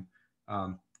time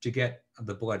to get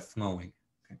the blood flowing,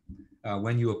 okay,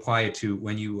 when you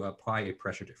apply a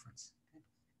pressure difference.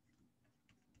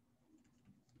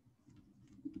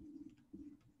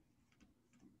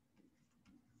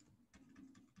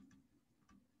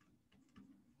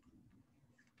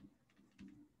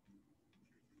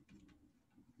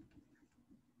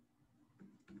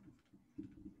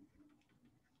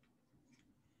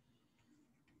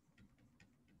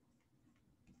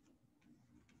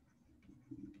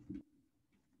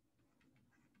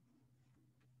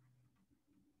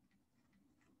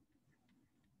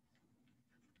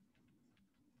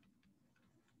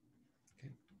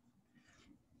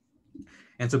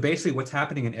 And so basically what's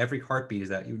happening in every heartbeat is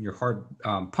that when your heart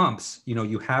pumps,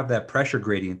 you have that pressure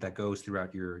gradient that goes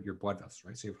throughout your blood vessels,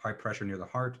 right? So you have high pressure near the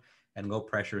heart and low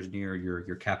pressure is near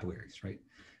your capillaries, right?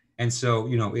 And so,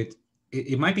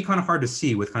 it might be kind of hard to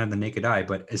see with kind of the naked eye,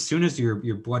 but as soon as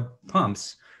your blood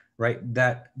pumps, right,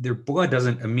 that their blood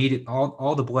doesn't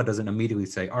all the blood doesn't immediately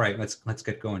say, all right, let's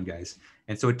get going, guys.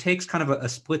 And so it takes kind of a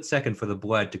split second for the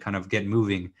blood to kind of get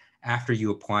moving after you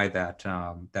apply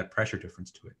that pressure difference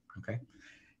to it, okay?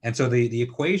 And so the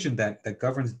equation that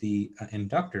governs the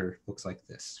inductor looks like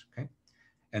this, okay?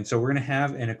 And so we're going to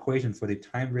have an equation for the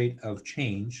time rate of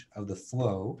change of the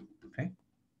flow, okay?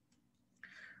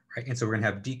 Right, and so we're going to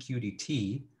have dq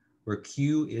dt, where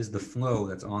q is the flow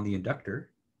that's on the inductor.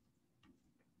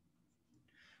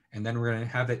 And then we're going to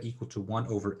have that equal to 1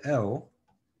 over L.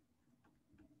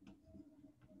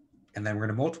 And then we're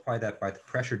going to multiply that by the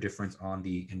pressure difference on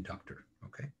the inductor,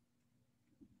 okay?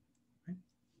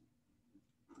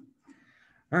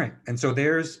 All right, and so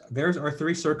there's our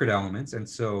 3 circuit elements, and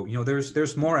so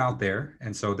there's more out there,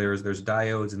 and so there's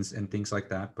diodes and things like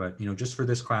that, but just for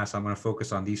this class I'm going to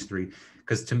focus on these 3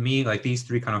 because to me, like, these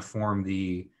 3 kind of form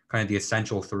the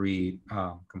essential 3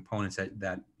 components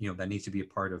that needs to be a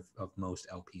part of most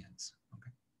LPNs.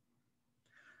 Okay.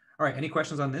 All right, any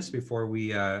questions on this before we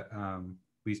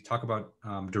talk about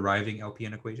deriving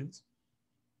LPN equations?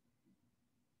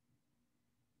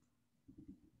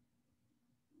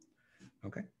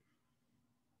 Okay.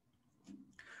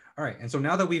 All right, and so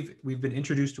now that we've been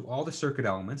introduced to all the circuit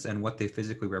elements and what they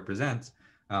physically represent,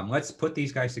 let's put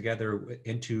these guys together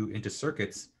into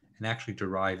circuits and actually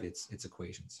derive its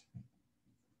equations.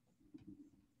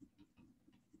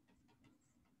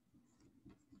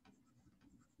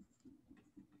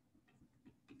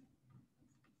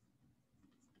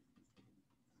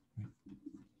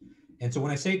 And so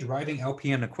when I say deriving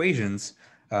LPM equations,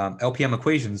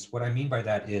 what I mean by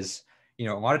that is, a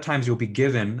lot of times you'll be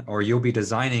given or you'll be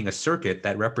designing a circuit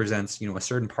that represents, a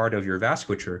certain part of your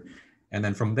vasculature. And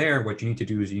then from there, what you need to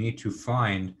do is you need to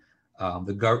find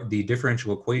the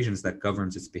differential equations that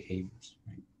governs its behaviors.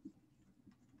 Right?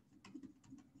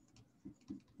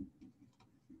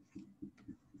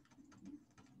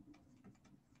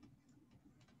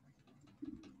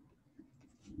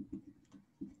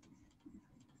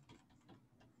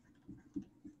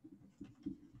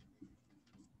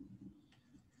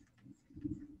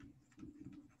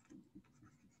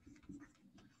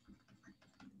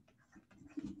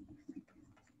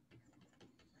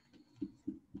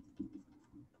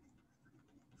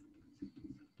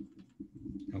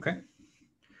 Okay.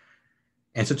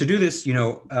 And so to do this,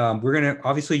 we're going to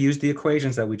obviously use the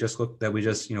equations that we just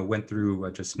went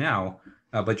through just now,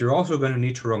 but you're also going to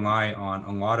need to rely on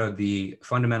a lot of the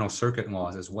fundamental circuit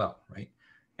laws as well, right?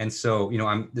 And so,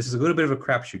 this is a little bit of a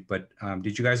crapshoot, but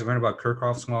did you guys learn about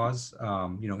Kirchhoff's laws,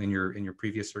 in your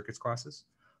previous circuits classes?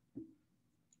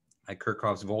 Like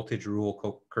Kirchhoff's voltage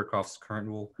rule, Kirchhoff's current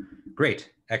rule?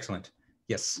 Great, excellent.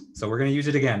 Yes, so we're going to use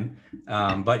it again,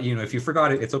 but if you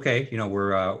forgot it, it's okay.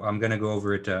 I'm going to go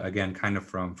over it again, kind of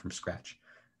from scratch,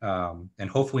 and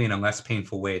hopefully in a less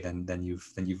painful way than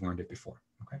you've learned it before.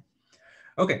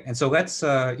 Okay, and so let's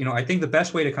I think the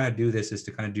best way to kind of do this is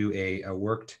to kind of do a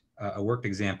worked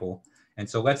example, and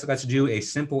so let's do a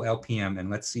simple LPM and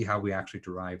let's see how we actually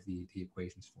derive the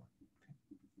equations for it.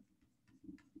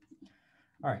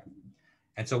 All right,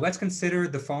 and so let's consider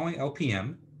the following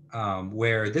LPM.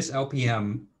 Where this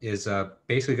LPM is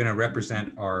basically going to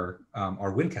represent our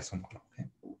Windkessel model. Okay?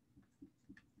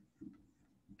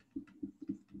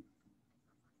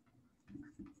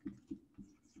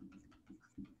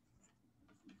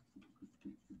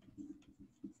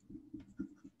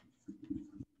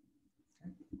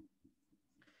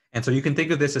 And so you can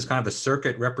think of this as kind of the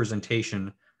circuit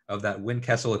representation of that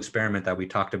Wynne-Kessel experiment that we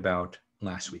talked about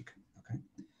last week. Okay.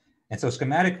 And so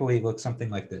schematically, it looks something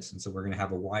like this. And so we're going to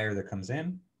have a wire that comes in,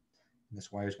 and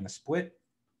this wire is going to split.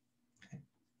 Okay.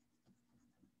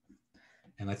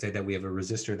 And let's say that we have a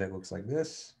resistor that looks like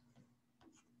this.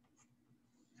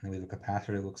 And we have a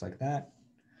capacitor that looks like that.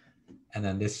 And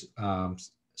then this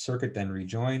circuit then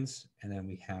rejoins, and then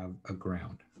we have a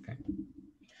ground. Okay.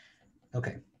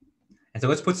 Okay. And so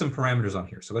let's put some parameters on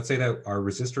here. So let's say that our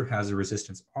resistor has a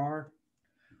resistance R,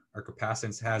 our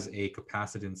capacitance has a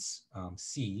capacitance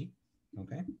C,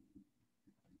 okay?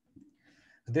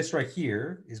 This right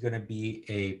here is going to be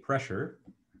a pressure,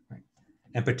 right?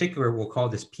 In particular, we'll call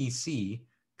this PC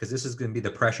because this is going to be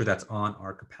the pressure that's on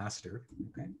our capacitor,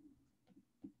 okay?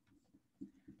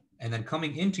 And then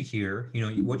coming into here,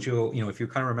 what if you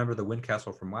kind of remember the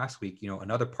Wynne-Kessel from last week,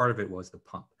 another part of it was the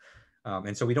pump.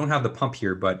 And so we don't have the pump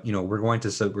here, but we're going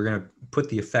to put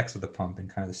the effects of the pump in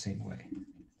kind of the same way.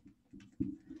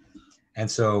 And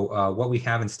so what we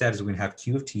have instead is we're going to have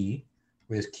Q of T,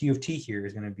 where this Q of T here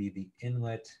is going to be the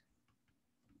inlet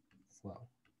flow.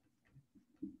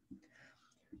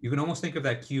 You can almost think of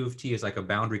that Q of T as like a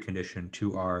boundary condition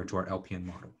to our LPN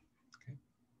model. Okay.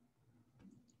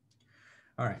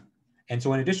 All right. And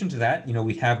so in addition to that,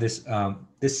 we have this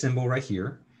this symbol right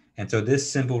here. And so this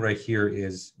symbol right here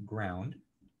is ground.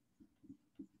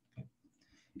 Okay.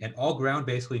 And all ground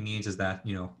basically means is that,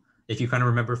 if you kind of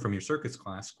remember from your circuits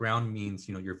class, ground means,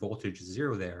 your voltage is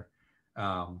 0 there.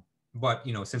 But,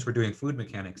 since we're doing fluid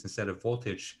mechanics, instead of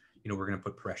voltage, we're going to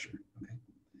put pressure. Okay.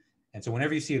 And so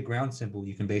whenever you see a ground symbol,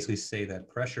 you can basically say that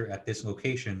pressure at this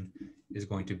location is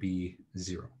going to be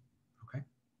 0. Okay.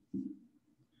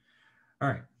 All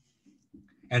right.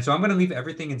 And so I'm going to leave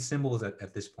everything in symbols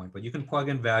at this point, but you can plug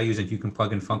in values and you can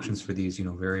plug in functions for these,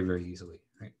 very, very easily,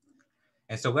 right?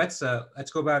 And so let's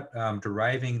go about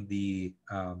deriving the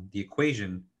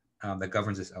equation that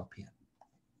governs this LPN.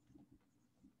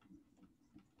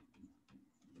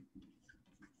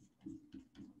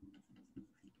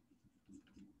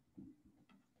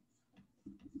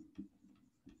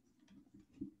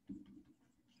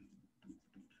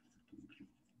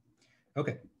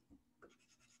 Okay.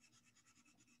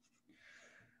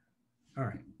 All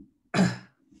right.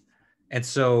 And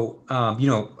so,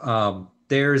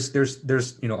 there's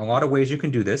a lot of ways you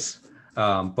can do this.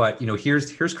 But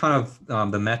here's kind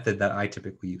of the method that I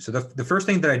typically use. So the first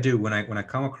thing that I do when I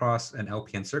come across an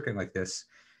LPN circuit like this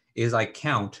is I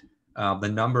count the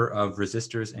number of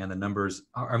resistors and the numbers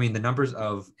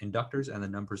of inductors and the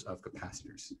numbers of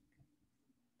capacitors.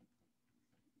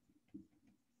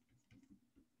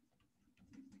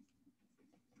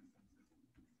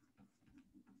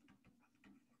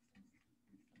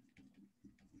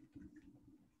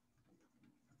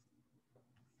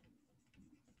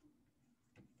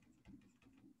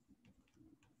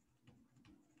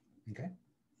 Okay.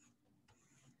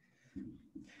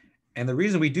 And the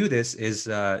reason we do this is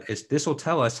this will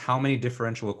tell us how many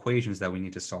differential equations that we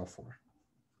need to solve for.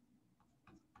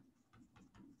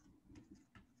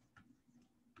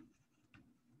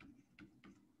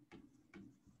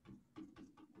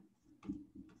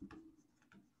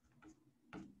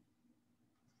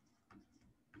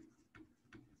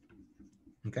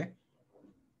 Okay.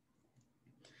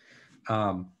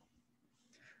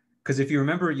 Because if you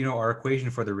remember, our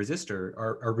equation for the resistor,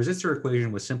 our resistor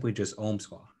equation was simply just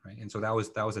Ohm's law, right? And so that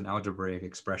was an algebraic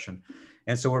expression.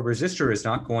 And so a resistor is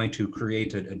not going to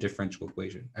create a differential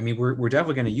equation. I mean, we're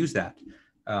definitely going to use that.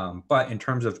 But in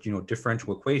terms of,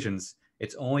 differential equations,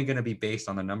 it's only going to be based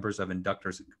on the numbers of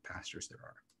inductors and capacitors there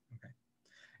are. Okay.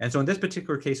 And so in this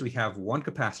particular case, we have one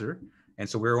capacitor. And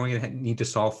so we're only going to need to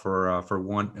solve for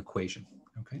one equation.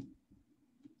 Okay.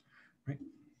 Right.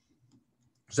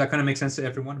 Does that kind of make sense to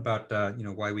everyone about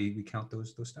why we count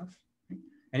those stuff?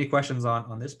 Any questions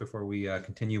on this before we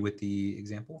continue with the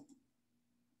example?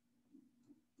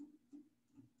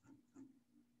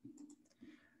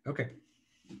 Okay.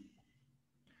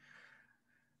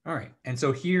 All right. And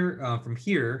so here, from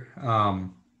here,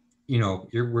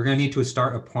 we're going to need to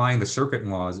start applying the circuit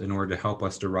laws in order to help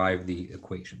us derive the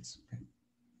equations. Okay.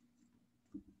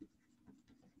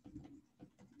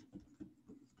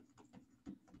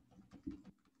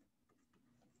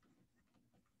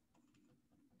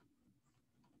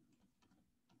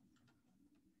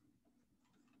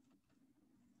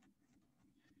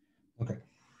 Okay.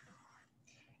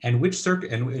 And which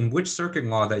circuit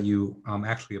law that you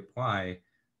actually apply,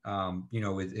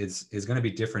 is going to be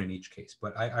different in each case.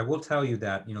 But I will tell you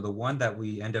that the one that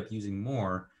we end up using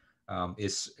more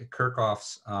is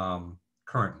Kirchhoff's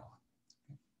current law.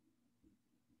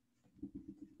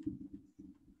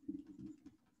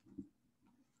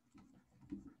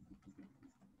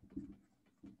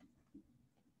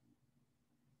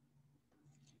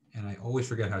 And I always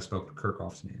forget how to spell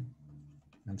Kirchhoff's name.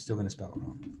 I'm still going to spell it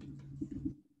wrong.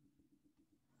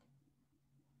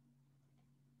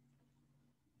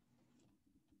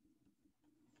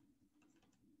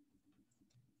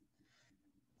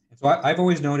 So I've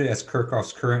always known it as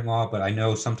Kirchhoff's current law, but I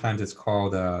know sometimes it's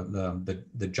called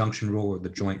the junction rule or the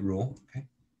joint rule. Okay.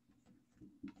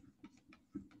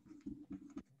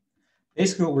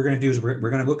 Basically, what we're going to do is we're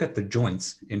going to look at the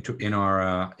joints in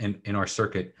our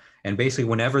circuit, and basically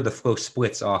whenever the flow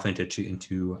splits off into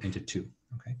two.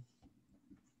 Okay.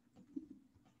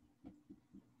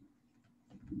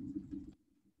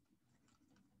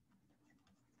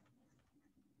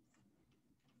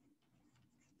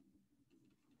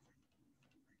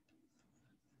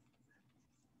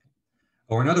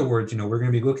 Or in other words, we're going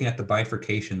to be looking at the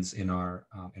bifurcations in our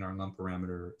lump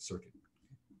parameter circuit.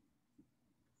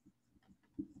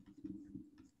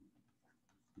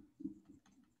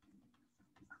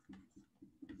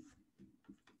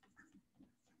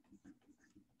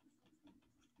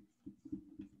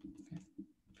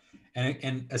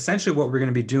 And essentially what we're going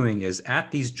to be doing is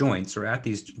at these joints or at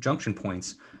these junction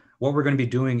points, what we're going to be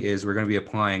doing is we're going to be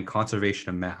applying conservation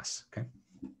of mass. Okay.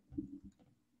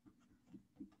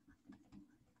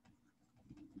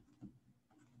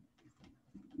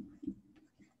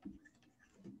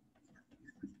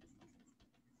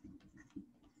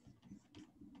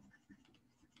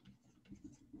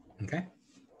 Okay.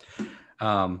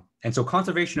 And so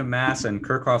conservation of mass and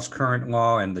Kirchhoff's current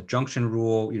law and the junction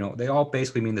rule, they all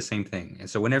basically mean the same thing. And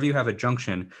so whenever you have a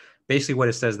junction, basically what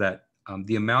it says that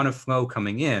the amount of flow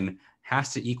coming in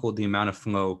has to equal the amount of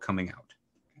flow coming out.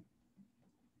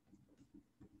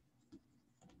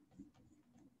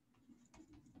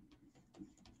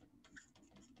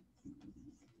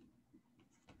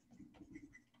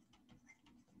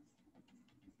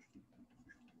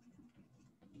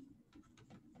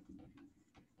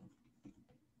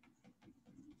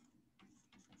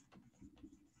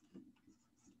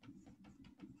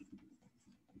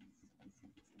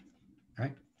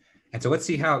 Right. And so let's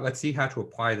see how to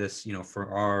apply this, for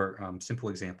our simple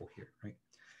example here, right?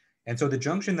 And so the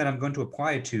junction that I'm going to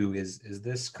apply it to is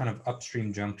this kind of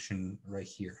upstream junction right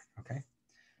here, okay?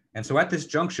 And so at this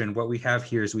junction, what we have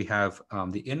here is we have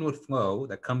the inward flow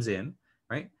that comes in,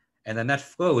 right? And then that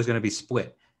flow is going to be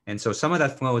split. And so some of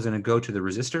that flow is going to go to the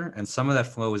resistor and some of that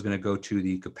flow is going to go to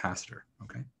the capacitor,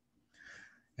 okay?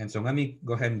 And so let me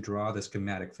go ahead and draw the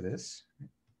schematic for this.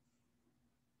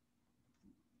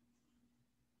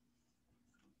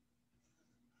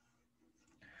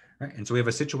 Right, and so we have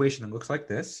a situation that looks like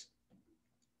this.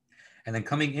 And then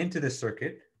coming into this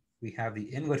circuit, we have the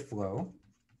inlet flow,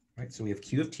 right? So we have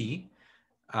Q of T,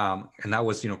 and that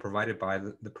was provided by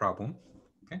the problem,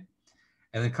 okay?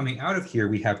 And then coming out of here,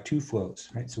 we have two flows,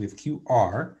 right? So we have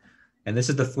QR, and this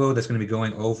is the flow that's going to be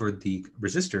going over the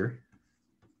resistor.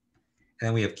 And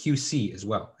then we have QC as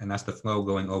well, and that's the flow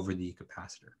going over the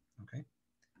capacitor, okay?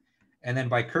 And then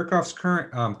by Kirchhoff's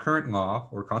current law,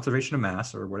 or conservation of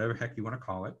mass, or whatever heck you want to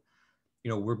call it,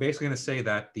 we're basically going to say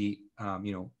that the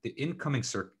incoming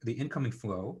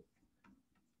flow,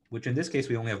 which in this case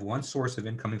we only have one source of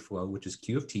incoming flow, which is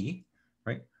Q of T,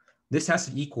 right? This has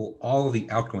to equal all of the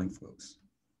outgoing flows.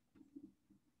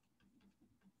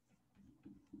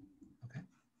 Okay.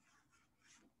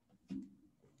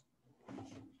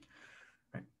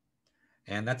 Right.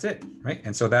 And that's it, right?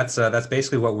 And so that's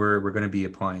basically what we're going to be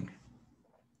applying.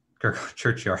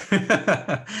 Churchyard.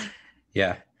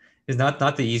 Yeah. It's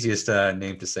not the easiest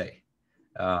name to say.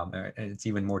 And it's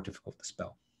even more difficult to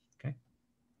spell. Okay.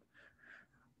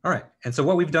 All right. And so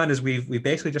what we've done is we've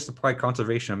basically just applied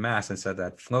conservation of mass and said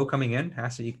that flow coming in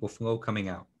has to equal flow coming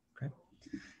out. Okay.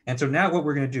 And so now what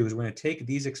we're going to do is we're going to take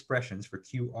these expressions for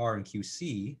QR and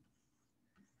QC,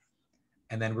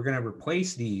 and then we're going to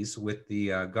replace these with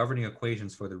the governing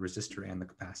equations for the resistor and the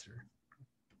capacitor.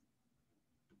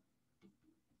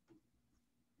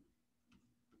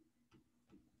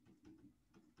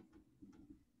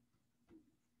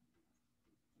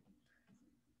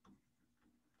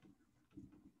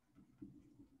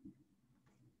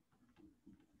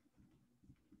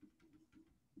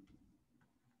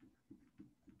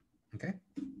 Okay.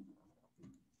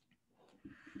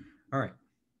 All right.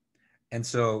 And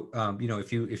so,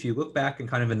 if you look back and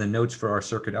kind of in the notes for our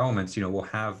circuit elements, we'll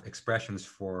have expressions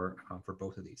for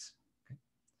both of these. Okay.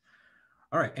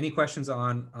 All right. Any questions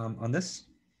on this?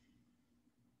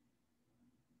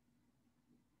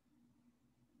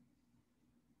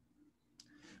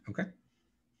 Okay.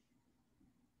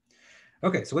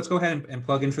 Okay. So let's go ahead and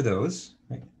plug in for those.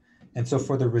 Right. And so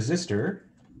for the resistor,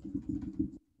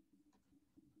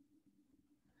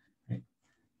 right,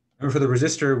 remember for the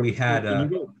resistor we had.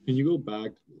 Can you go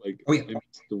back Like, Oh yeah. I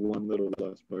missed the one little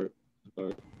last part.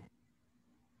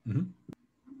 Mhm.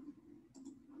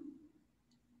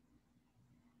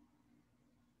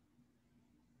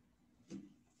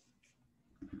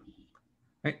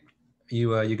 Right.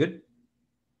 You good?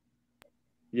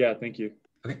 Yeah, thank you.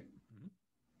 Okay.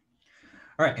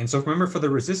 All right. And so remember, for the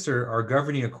resistor, our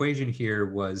governing equation here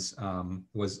was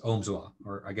Ohm's law,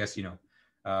 or I guess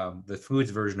the fluids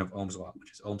version of Ohm's law,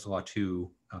 which is Ohm's law 2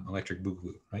 electric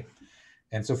boogaloo, right?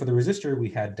 And so for the resistor, we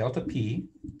had delta P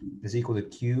is equal to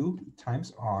Q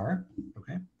times R,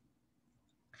 okay?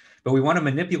 But we want to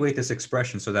manipulate this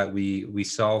expression so that we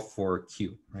solve for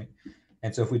Q, right?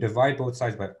 And so if we divide both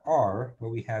sides by R, what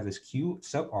we have is Q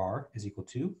sub R is equal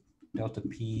to delta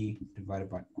P divided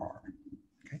by R,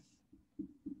 okay?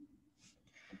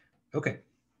 Okay.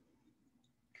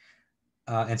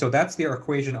 And so that's the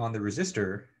equation on the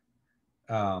resistor.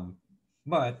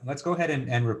 But let's go ahead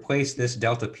and replace this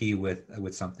delta P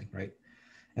with something, right?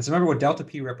 And so remember what delta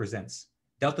P represents.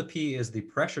 Delta P is the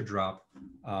pressure drop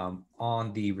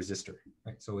on the resistor,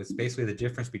 right? So it's basically the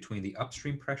difference between the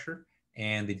upstream pressure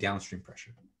and the downstream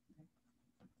pressure.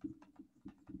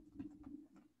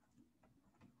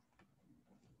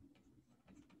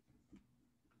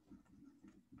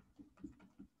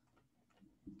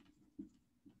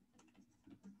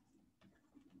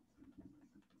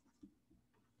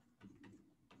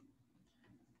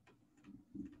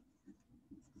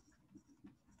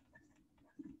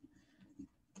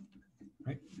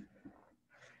 Right?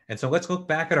 And so let's look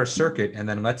back at our circuit and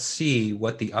then let's see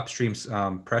what the upstream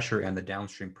pressure and the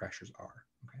downstream pressures are.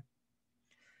 Okay.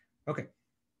 Okay.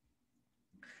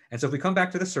 And so if we come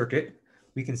back to the circuit,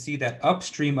 we can see that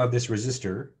upstream of this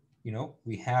resistor,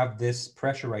 we have this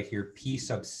pressure right here, P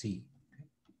sub C.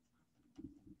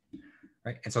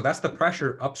 Right? And so that's the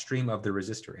pressure upstream of the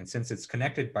resistor. And since it's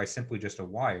connected by simply just a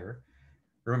wire,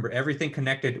 remember everything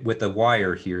connected with the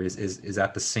wire here is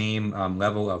at the same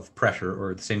level of pressure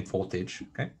or the same voltage,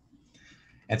 okay?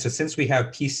 And so since we have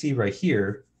PC right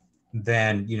here,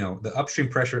 then, the upstream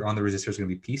pressure on the resistor is going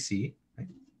to be PC, right?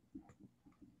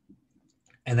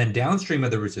 And then downstream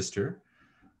of the resistor,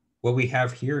 what we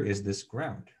have here is this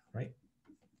ground, right?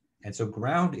 And so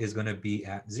ground is going to be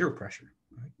at zero pressure,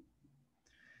 right?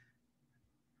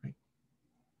 Right?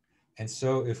 And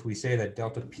so if we say that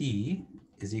delta P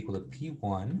is equal to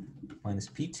P1 minus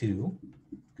P2,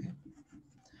 okay,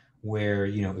 where,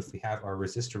 if we have our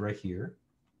resistor right here,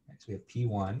 right, so we have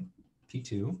P1,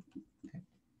 P2, okay.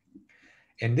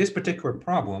 In this particular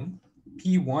problem,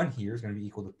 P1 here is going to be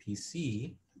equal to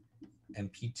PC,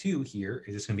 and P2 here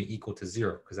is just going to be equal to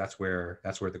 0, because that's where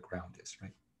the ground is,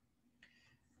 right?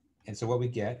 And so what we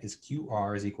get is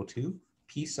QR is equal to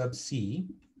P sub C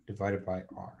divided by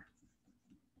R.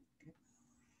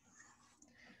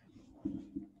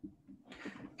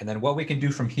 And then what we can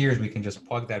do from here is we can just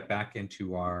plug that back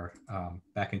into our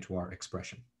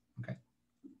expression. Okay.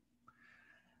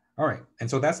 All right. And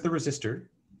so that's the resistor.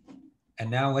 And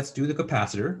now let's do the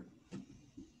capacitor.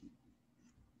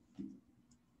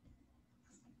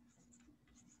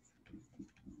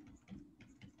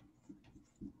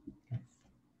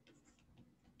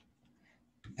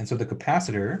 And so the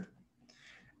capacitor,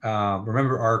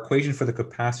 remember our equation for the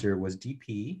capacitor was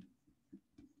dP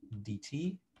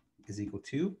dt is equal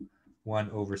to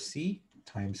 1 over C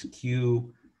times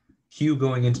Q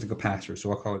going into the capacitor.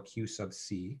 So I'll call it Q sub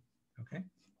C, okay?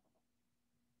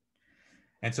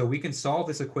 And so we can solve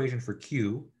this equation for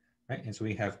Q, right? And so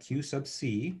we have Q sub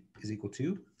C is equal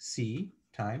to C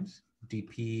times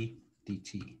dP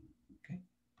dt, okay?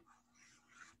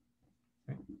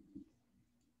 Right.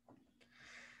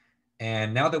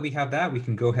 And now that we have that, we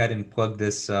can go ahead and plug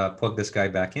this guy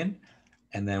back in,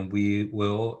 and then we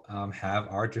will have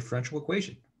our differential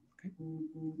equation. Okay.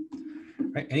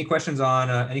 Right. Any questions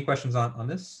on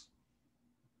this?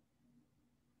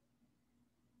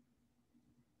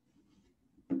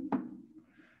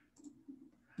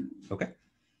 Okay.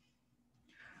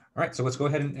 All right. So let's go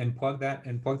ahead and plug that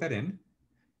in.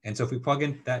 And so if we plug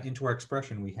that into our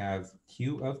expression, we have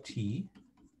Q of T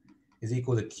is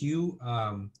equal to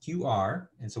QR.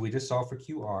 And so we just solve for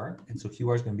QR. And so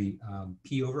QR is going to be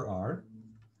P over R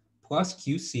plus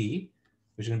QC,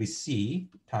 which is going to be C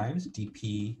times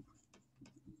dP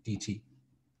dt.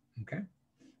 Okay.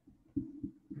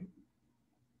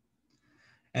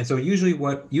 And so usually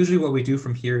what we do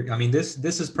from here, I mean, this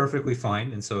is perfectly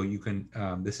fine. And so you can,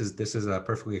 this is a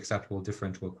perfectly acceptable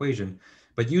differential equation.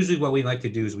 But usually what we like to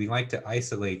do is we like to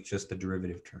isolate just the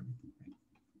derivative term.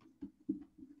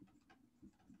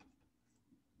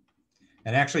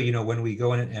 And actually, when we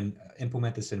go in and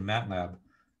implement this in MATLAB,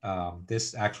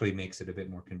 this actually makes it a bit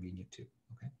more convenient too.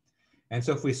 Okay. And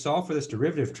so if we solve for this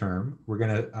derivative term, we're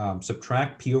going to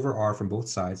subtract P over R from both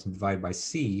sides and divide by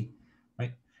C,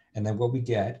 right? And then what we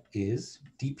get is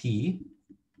dP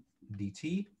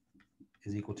dt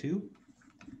is equal to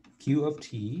Q of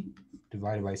T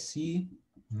divided by C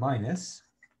minus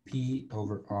P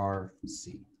over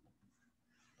RC.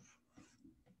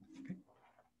 Okay.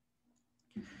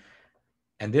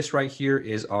 And this right here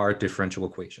is our differential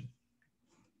equation.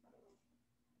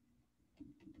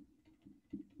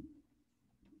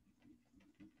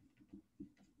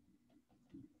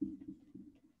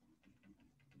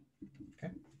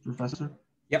 Okay. Professor?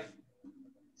 Yep.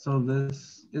 So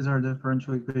this is our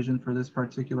differential equation for this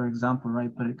particular example, right?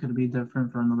 But it could be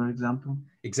different for another example.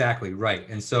 Exactly, right.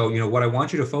 And so, what I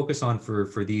want you to focus on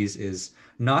for these is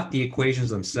not the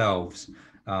equations themselves,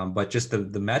 but just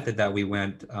the method that we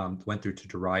went through to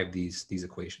derive these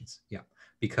equations. Yeah,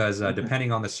 because Okay.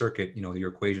 depending on the circuit, your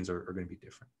equations are going to be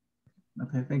different.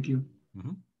 Okay, thank you.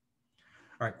 Mm-hmm.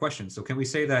 All right, question. So can we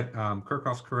say that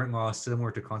Kirchhoff's current law is similar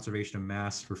to conservation of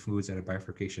mass for fluids at a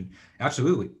bifurcation?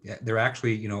 Absolutely. Yeah, they're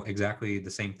actually, exactly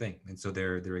the same thing. And so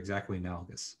they're exactly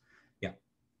analogous. Yeah.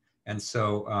 And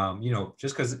so,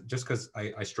 just because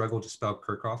I struggle to spell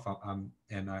Kirchhoff, so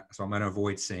I'm going to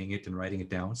avoid saying it and writing it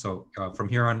down. So from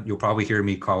here on, you'll probably hear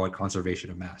me call it conservation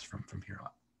of mass from here on.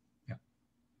 Yeah.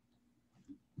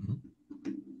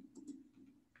 Mm-hmm.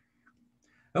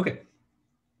 Okay.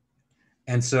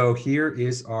 And so here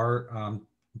is our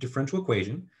differential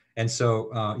equation. And so,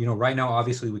 right now,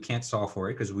 obviously, we can't solve for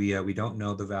it because we don't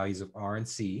know the values of R and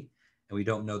C, and we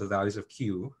don't know the values of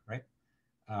Q, right?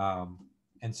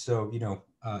 And so,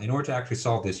 in order to actually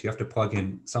solve this, you have to plug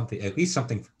in something, at least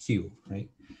something for Q, right?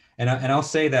 And I'll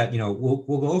say that,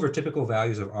 we'll go over typical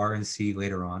values of R and C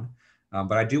later on,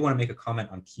 but I do want to make a comment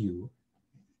on Q.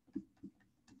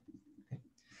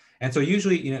 And so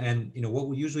usually, what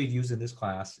we usually use in this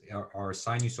class are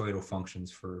sinusoidal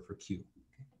functions for Q.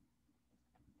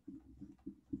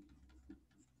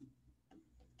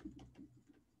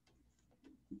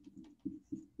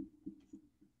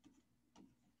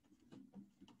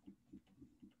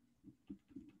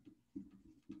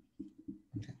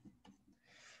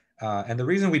 Okay. And the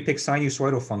reason we pick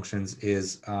sinusoidal functions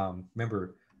is,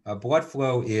 remember, blood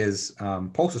flow is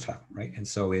pulsatile, right? And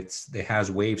so it has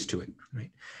waves to it,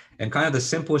 right? And kind of the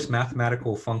simplest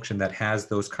mathematical function that has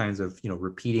those kinds of,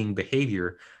 repeating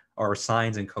behavior are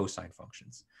sines and cosine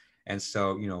functions. And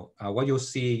so, what you'll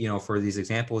see, for these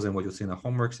examples and what you'll see in the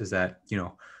homeworks is that,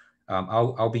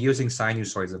 I'll be using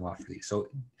sinusoids a lot for these. So,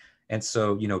 and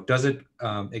so, does it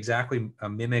exactly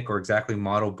mimic or exactly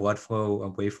model blood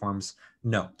flow waveforms?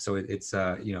 No. So it's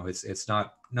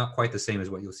not quite the same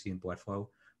as what you'll see in blood flow.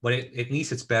 But at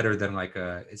least it's better than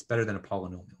it's better than a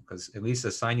polynomial, because at least a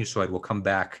sinusoid will come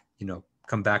back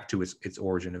to its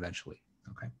origin eventually.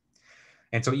 Okay.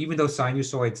 And so even though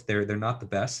sinusoids, they're not the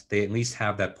best, they at least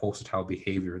have that pulsatile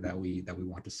behavior that we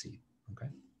want to see. Okay.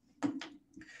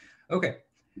 Okay.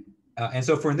 And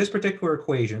so for this particular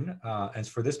equation, and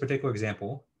for this particular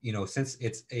example, since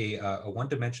it's a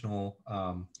one-dimensional,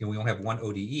 we only have one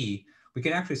ODE, we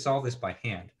can actually solve this by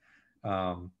hand.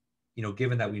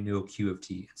 Given that we know Q of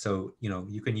T. So,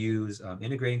 you can use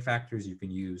integrating factors, you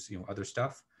can use, other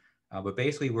stuff, but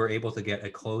basically we're able to get a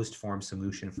closed form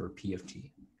solution for P of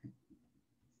T.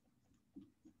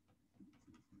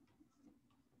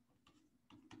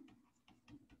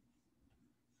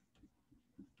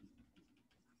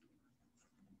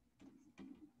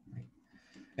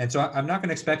 And so I'm not going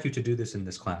to expect you to do this in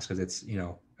this class because it's,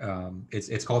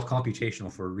 it's called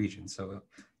computational for a reason. So,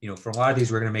 for a lot of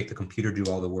these, we're going to make the computer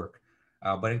do all the work.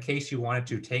 But in case you wanted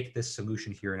to take this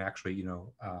solution here and actually,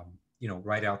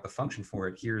 write out the function for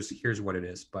it, here's what it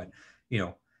is. But,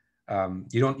 you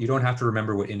don't have to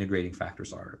remember what integrating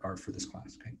factors are for this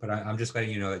class. Okay. But I'm just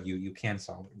letting you know that you can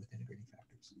solve it with integrating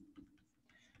factors.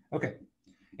 Okay.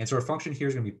 And so our function here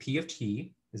is going to be P of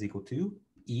T is equal to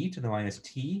e to the minus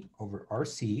t over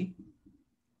RC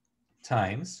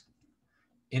times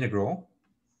integral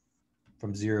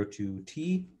from 0 to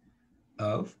t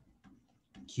of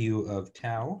Q of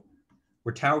tau,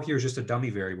 where tau here is just a dummy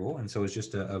variable, and so it's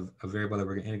just a variable that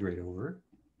we're going to integrate over,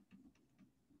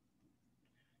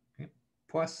 okay,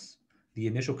 plus the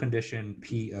initial condition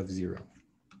P of 0.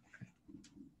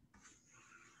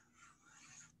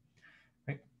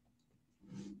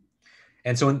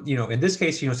 And so, in this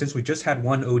case, since we just had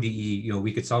one ODE,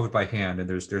 we could solve it by hand, and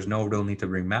there's no real need to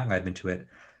bring MATLAB into it.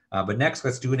 But next,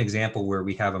 let's do an example where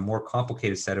we have a more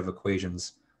complicated set of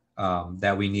equations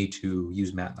that we need to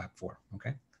use MATLAB for.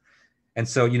 Okay. And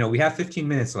so, we have 15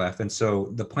 minutes left, and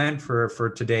so the plan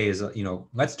for today is,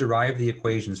 let's derive the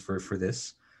equations for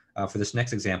this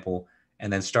next example,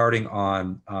 And then starting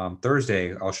on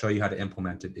Thursday, I'll show you how to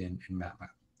implement it in MATLAB.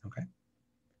 Okay.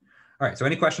 All right. So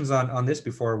any questions on this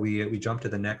before we jump to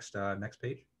the next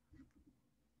page?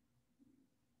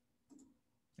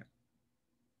 Yeah.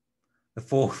 The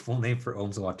full name for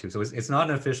Ohm's Law 2. So it's not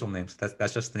an official name. So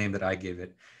that's just the name that I give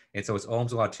it. And so it's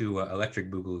Ohm's Law 2 electric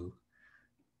boogaloo.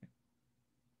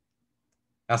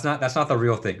 That's not the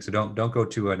real thing. So don't go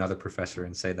to another professor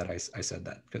and say that I said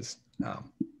that, because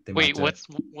wait,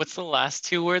 what's the last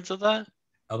two words of that?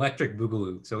 Electric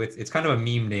Boogaloo. So it's kind of a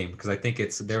meme name, because I think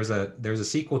there's a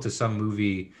sequel to some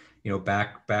movie,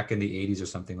 back in the 80s or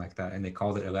something like that, and they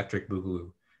called it Electric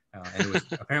Boogaloo, and it was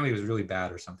apparently it was really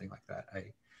bad or something like that.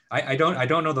 I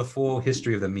don't know the full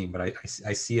history of the meme, but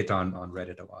I see it on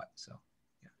Reddit a lot. So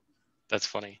yeah, that's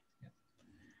funny. Yeah.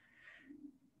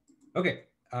 Okay.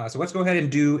 So let's go ahead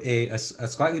and do a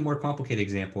slightly more complicated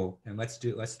example, and let's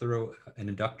throw an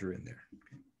inductor in there.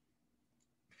 Okay.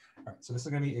 All right, so this is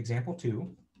going to be example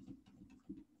 2.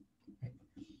 Okay.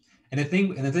 And the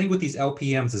thing with these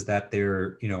LPMs is that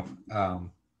they're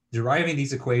deriving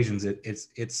these equations.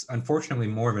 It's unfortunately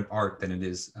more of an art than it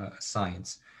is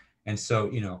science, and so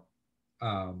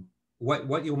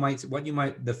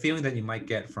the feeling that you might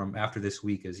get from after this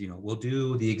week is, we'll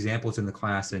do the examples in the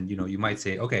class, and you might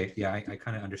say, okay, yeah, I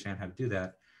kind of understand how to do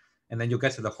that, and then you'll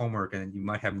get to the homework and you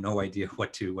might have no idea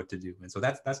what to do, and so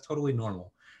that's totally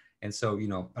normal. And so,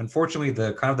 unfortunately,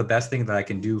 the best thing that I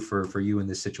can do for you in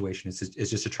this situation is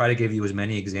just to try to give you as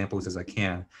many examples as I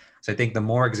can. So I think the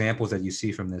more examples that you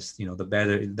see from this,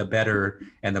 the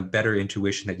better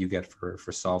intuition that you get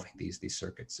for solving these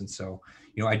circuits. And so,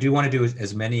 I do want to do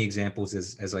as many examples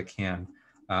as I can.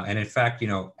 And in fact,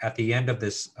 at the end of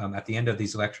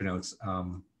these lecture notes,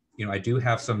 I do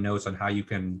have some notes on how you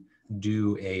can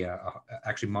do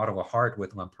actually model a heart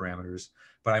with lump parameters,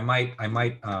 but I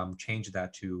might change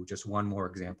that to just one more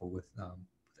example with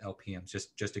LPMs,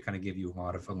 just to kind of give you a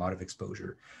lot of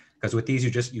exposure, because with these you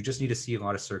just need to see a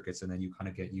lot of circuits, and then you kind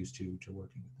of get used to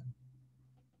working with them.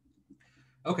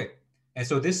 Okay, and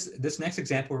so this next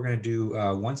example we're going to do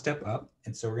one step up,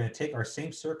 and so we're going to take our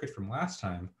same circuit from last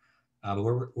time, but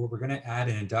we're going to add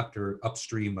an inductor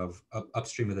upstream of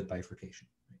the bifurcation.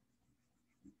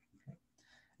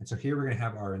 And so here we're going to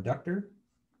have our inductor,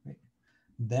 right?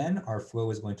 Then our flow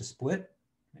is going to split,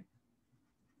 right?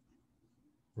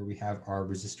 Where we have our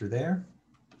resistor there.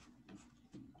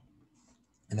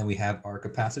 And then we have our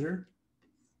capacitor.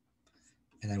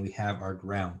 And then we have our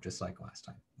ground, just like last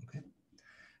time, okay?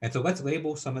 And so let's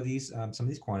label some of these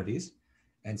quantities.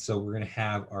 And so we're going to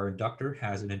have our inductor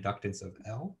has an inductance of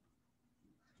L.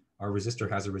 Our resistor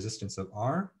has a resistance of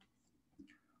R.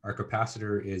 Our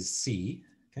capacitor is C,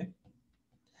 okay?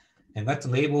 And let's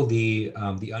label the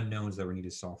unknowns that we need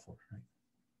to solve for. Right?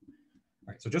 All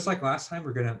right. So just like last time,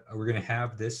 we're gonna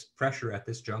have this pressure at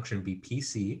this junction be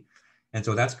PC, and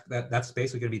so that's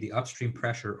basically going to be the upstream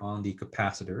pressure on the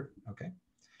capacitor. Okay,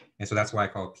 and so that's why I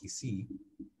call it PC.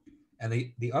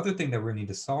 And the other thing that we're going to need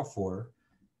to solve for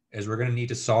is we're going to need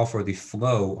to solve for the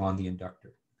flow on the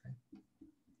inductor. Okay,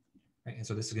 right. And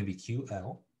so this is going to be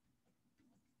QL.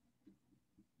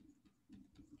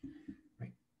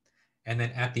 And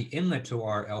then at the inlet to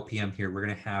our LPM here, we're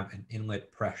going to have an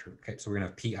inlet pressure. Okay, so we're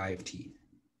going to have PI of T.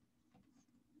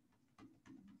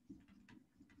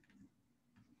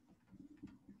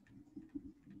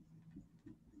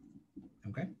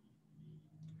 Okay.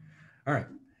 All right.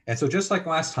 And so just like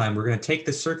last time, we're going to take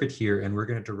this circuit here and we're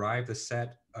going to derive the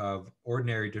set of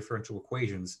ordinary differential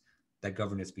equations that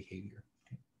govern its behavior.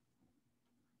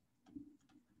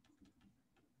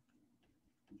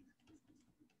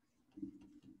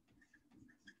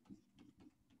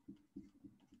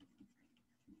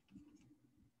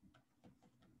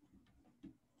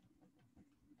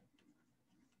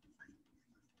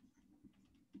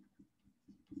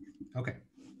 Okay.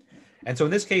 And so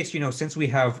in this case, since we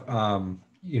have, an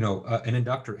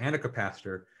inductor and a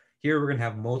capacitor, here we're going to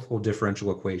have multiple differential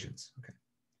equations. Okay.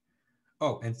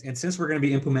 Oh, and since we're going to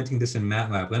be implementing this in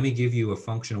MATLAB, let me give you a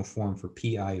functional form for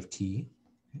PI of T.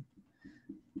 Okay.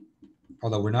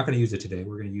 Although we're not going to use it today,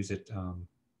 we're going to use it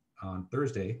on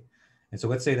Thursday. And so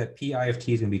let's say that PI of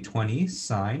T is going to be 20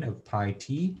 sine of pi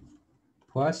T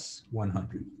plus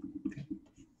 100. Okay.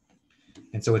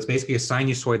 And so it's basically a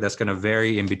sinusoid that's going to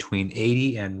vary in between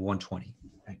 80 and 120.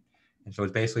 Okay? And so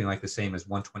it's basically like the same as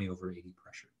 120 over 80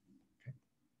 pressure. Okay.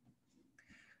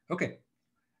 Okay.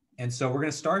 And so we're going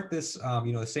to start this,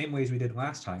 the same way as we did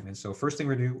last time. And so first thing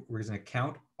we're going to do, we're going to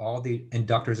count all the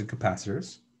inductors and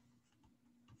capacitors.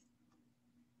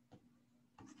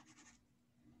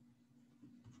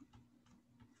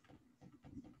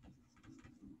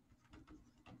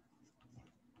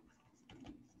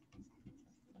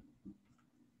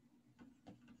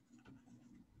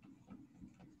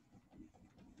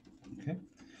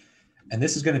 And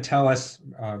this is going to tell us,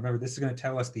 remember, this is going to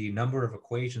tell us the number of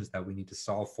equations that we need to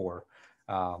solve for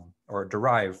or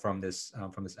derive from this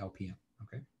LPM.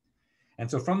 Okay.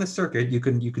 And so from the circuit, you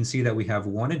can see that we have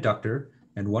one inductor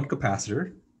and one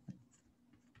capacitor.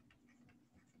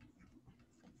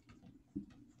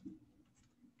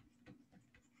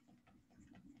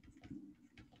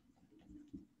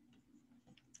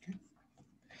 Okay.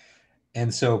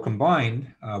 And so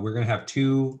combined, we're going to have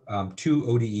two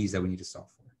ODEs that we need to solve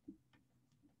for.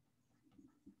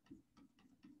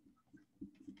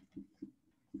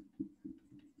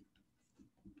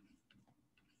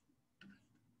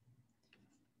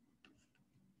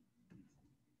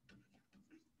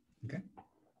 Okay.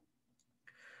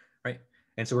 Right.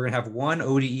 And so we're going to have one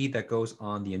ODE that goes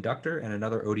on the inductor and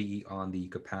another ODE on the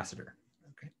capacitor.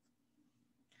 Okay.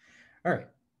 All right.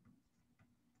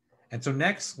 And so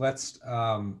next, let's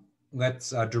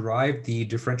derive the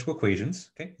differential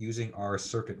equations, okay, using our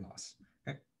circuit laws.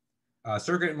 Okay.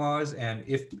 Circuit laws, and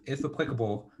if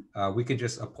applicable, we can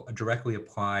just directly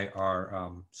apply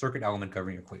our circuit element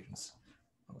governing equations.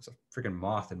 Oh, it's a freaking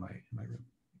moth in my room.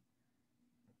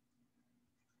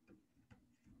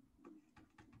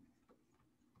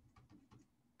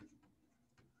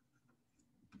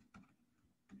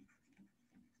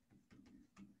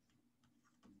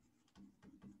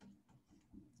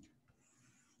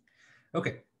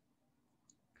 Okay.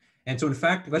 And so in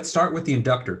fact, let's start with the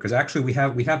inductor, because actually we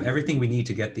have everything we need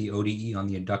to get the ODE on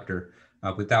the inductor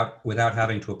without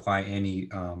having to apply any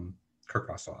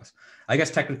Kirchhoff's laws. I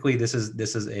guess technically this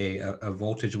is a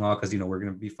voltage law, because we're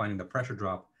going to be finding the pressure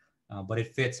drop, but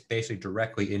it fits basically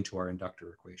directly into our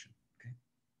inductor equation. Okay.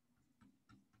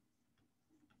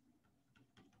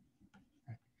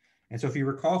 And so if you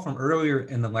recall from earlier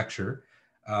in the lecture,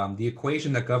 the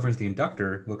equation that governs the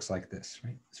inductor looks like this,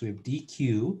 right? So we have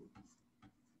dq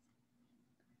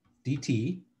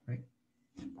dt, right?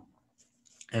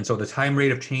 And so the time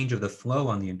rate of change of the flow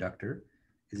on the inductor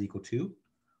is equal to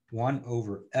 1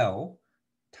 over L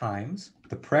times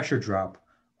the pressure drop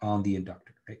on the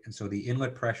inductor, right? And so the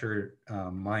inlet pressure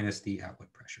minus the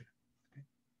outlet pressure. Okay.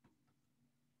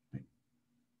 Right.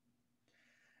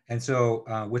 And so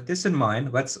with this in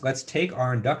mind, let's take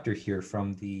our inductor here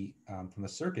from the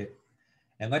circuit,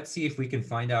 and let's see if we can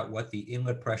find out what the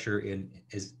inlet pressure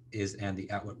is and the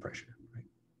outlet pressure,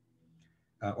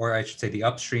 right? Or I should say the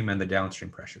upstream and the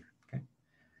downstream pressure. Okay.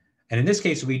 And in this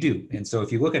case, we do. And so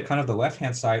if you look at kind of the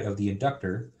left-hand side of the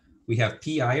inductor, we have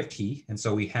Pi of T. And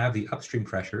so we have the upstream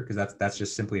pressure, because that's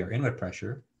just simply our inlet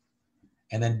pressure.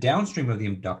 And then downstream of the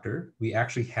inductor, we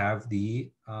actually have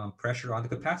the pressure on the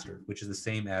capacitor, which is the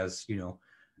same as,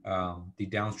 the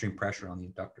downstream pressure on the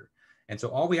inductor. And so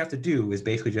all we have to do is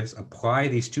basically just apply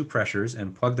these two pressures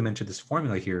and plug them into this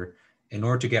formula here in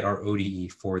order to get our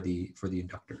ODE for the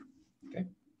inductor. Okay.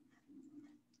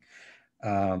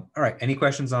 All right. Any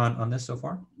questions on this so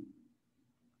far?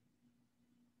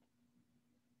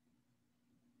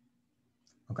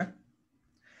 Okay.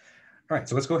 All right.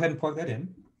 So let's go ahead and plug that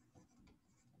in.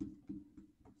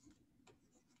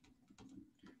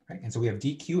 Right. And so we have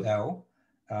dql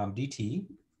dt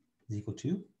is equal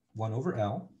to 1 over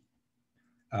L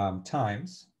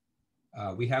times,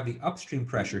 we have the upstream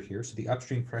pressure here. So the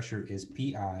upstream pressure is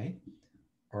Pi,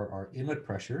 or our inlet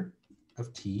pressure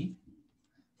of T,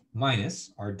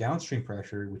 minus our downstream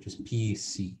pressure, which is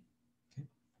PC. Okay.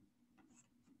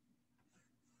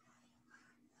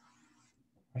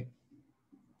 Right.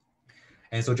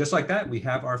 And so just like that, we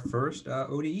have our first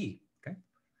ODE. Okay.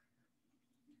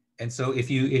 And so if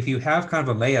you have kind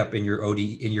of a layup in your ODE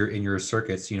in your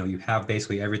circuits, you have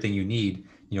basically everything you need.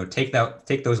 Take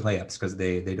those layups, because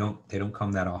they don't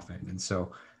come that often. And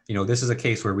so this is a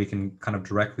case where we can kind of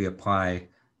directly apply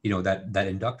that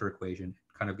inductor equation,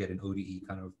 kind of get an ODE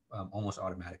kind of almost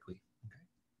automatically.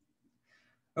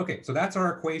 Okay, so that's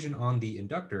our equation on the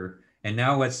inductor, and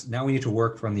now we need to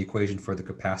work from the equation for the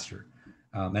capacitor.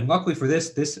 And luckily for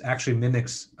this actually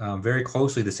mimics very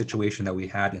closely the situation that we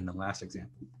had in the last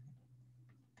example.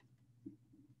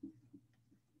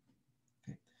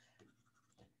 Okay.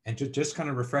 And just kind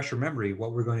of refresh your memory,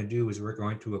 what we're going to do is we're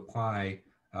going to apply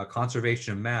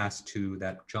conservation of mass to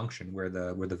that junction where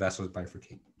the vessels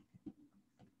bifurcate.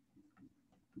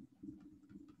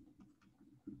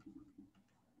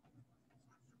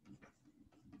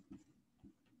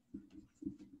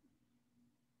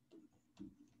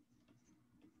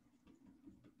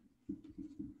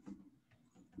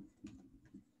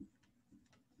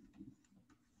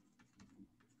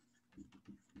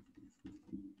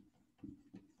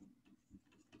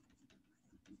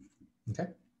 Okay.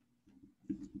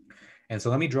 And so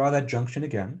let me draw that junction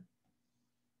again.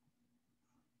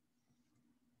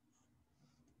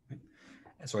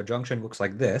 And so our junction looks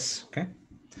like this, okay?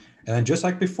 And then just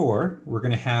like before, we're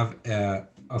going to have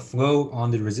a flow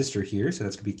on the resistor here. So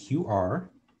that's going to be QR.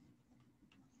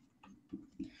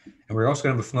 And we're also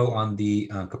going to have a flow on the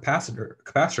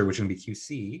capacitor, which is going to be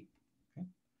QC. Okay?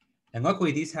 And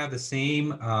luckily, these have the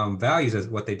same values as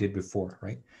what they did before,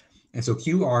 right? And so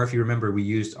QR, if you remember, we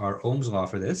used our Ohm's law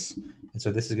for this. And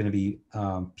so this is going to be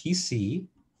PC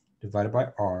divided by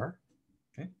R.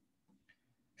 Okay?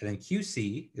 And then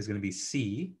QC is going to be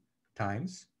C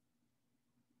times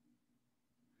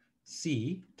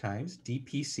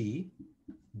dPC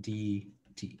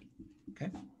dt.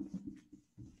 Okay?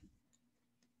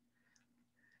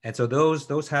 And so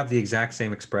those have the exact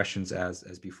same expressions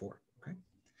as before. Okay?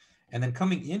 And then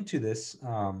coming into this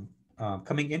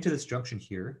junction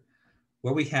here,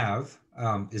 what we have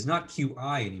is not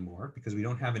QI anymore because we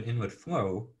don't have an inlet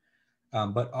flow,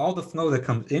 but all the flow that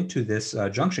comes into this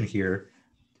junction here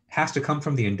has to come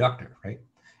from the inductor, right?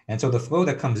 And so the flow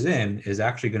that comes in is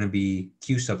actually going to be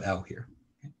Q sub L here.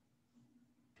 Okay?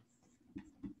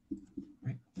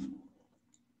 Right?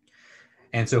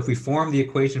 And so if we form the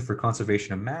equation for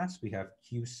conservation of mass, we have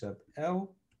Q sub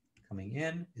L coming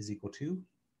in is equal to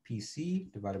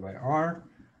PC divided by R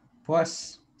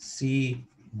plus C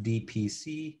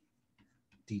dPC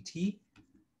dt,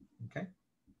 okay?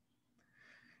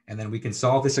 And then we can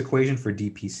solve this equation for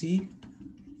dPC.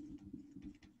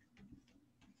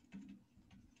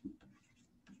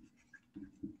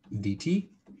 dt,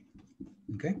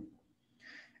 okay?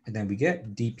 And then we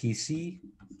get dPC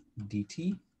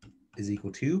dt is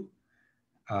equal to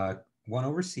 1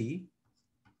 over C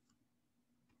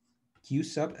Q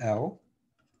sub L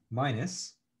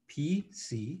minus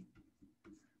PC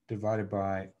divided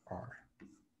by R.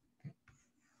 Okay.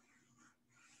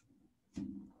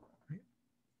 Right.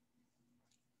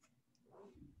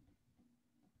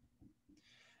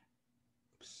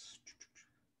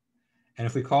 And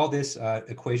if we call this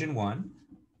equation 1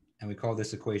 and we call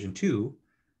this equation 2,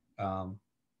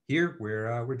 here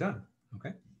we're done.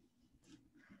 Okay.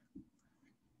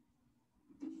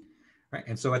 Right,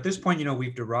 and so at this point,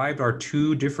 we've derived our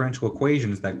two differential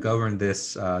equations that govern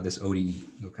this this ODE,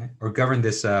 okay, or govern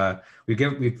this.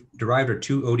 We've derived our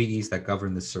two ODEs that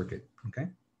govern this circuit, okay.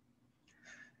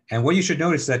 And what you should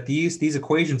notice is that these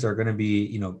equations are going to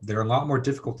be, they're a lot more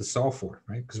difficult to solve for,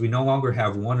 right? Because we no longer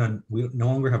have one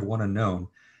unknown.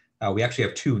 We actually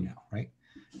have two now, right?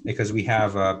 Because we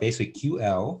have basically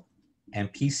QL and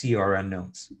PC are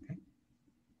unknowns. Okay?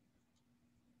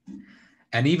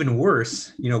 And even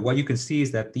worse, what you can see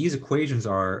is that these equations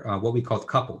are what we call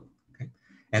coupled. Okay?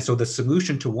 And so the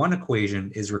solution to one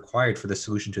equation is required for the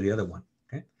solution to the other one.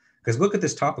 Okay? Because look at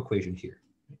this top equation here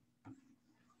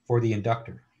for the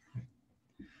inductor.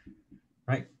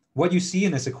 Right? What you see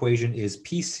in this equation is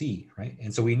PC, right?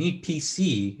 And so we need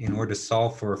PC in order to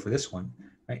solve for this one,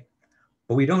 right?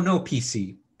 But we don't know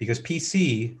PC because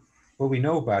PC, what we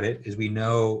know about it is we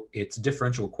know its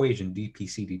differential equation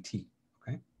dPC dt.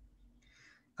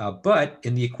 But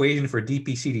in the equation for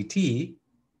dPC dt,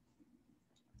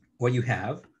 what you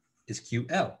have is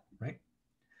QL, right?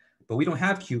 But we don't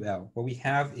have QL. What we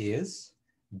have is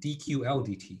dQL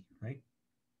dt, right?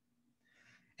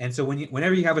 And so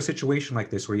whenever you have a situation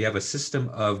like this, where you have a system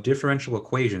of differential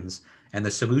equations and the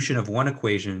solution of one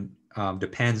equation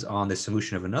depends on the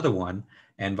solution of another one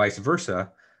and vice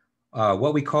versa,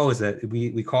 what we call is that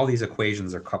we call these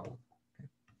equations are coupled.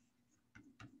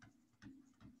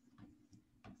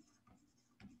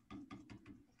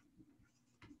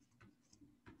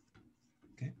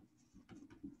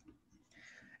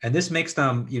 And this makes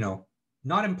them,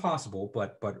 not impossible,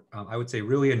 but I would say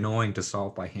really annoying to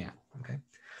solve by hand. Okay.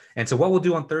 And so what we'll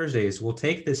do on Thursday is we'll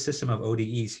take this system of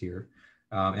ODEs here,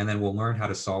 and then we'll learn how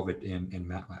to solve it in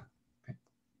MATLAB. Okay.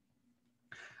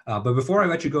 But before I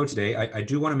let you go today, I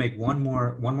do want to make one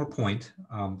more point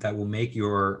that will make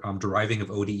your deriving of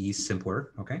ODEs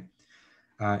simpler. Okay.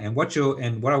 And what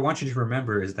I want you to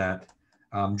remember is that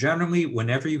generally,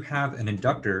 whenever you have an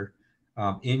inductor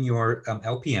in your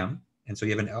LPM, and so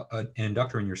you have an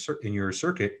inductor in your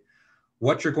circuit,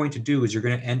 what you're going to do is you're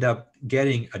going to end up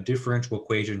getting a differential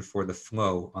equation for the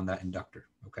flow on that inductor,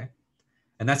 okay?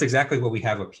 And that's exactly what we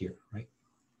have up here, right?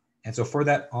 And so for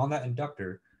that, on that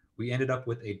inductor, we ended up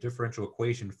with a differential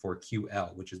equation for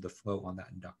QL, which is the flow on that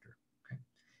inductor, okay?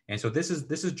 And so this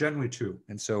is generally true.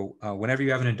 And so whenever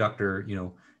you have an inductor,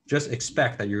 just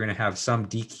expect that you're going to have some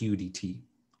dQ dt,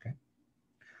 okay?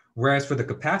 Whereas for the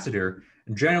capacitor,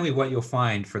 generally what you'll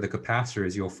find for the capacitor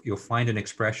is you'll find an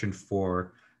expression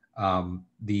for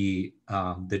the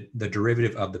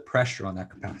derivative of the pressure on that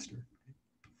capacitor.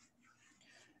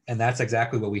 And that's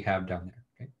exactly what we have down there.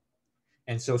 Okay?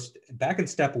 And so back in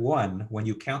step one, when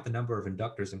you count the number of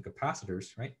inductors and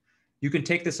capacitors, right, you can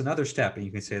take this another step and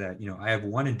you can say that, you know, I have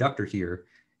one inductor here.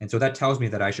 And so that tells me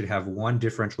that I should have one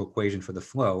differential equation for the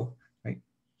flow, right?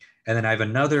 And then I have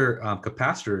another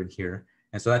capacitor in here.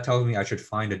 And so that tells me I should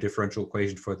find a differential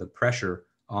equation for the pressure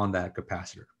on that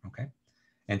capacitor, okay?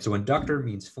 And so inductor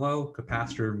means flow,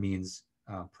 capacitor means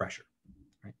pressure,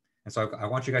 right? And so I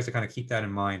want you guys to kind of keep that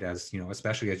in mind as, you know,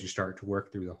 especially as you start to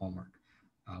work through the homework,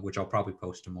 which I'll probably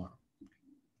post tomorrow.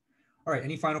 All right,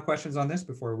 any final questions on this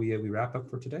before we wrap up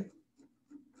for today?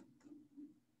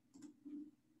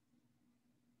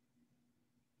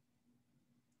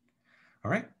 All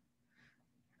right.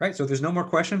 All right, so if there's no more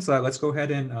questions, let's go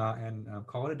ahead and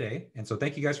call it a day. And so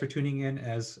thank you guys for tuning in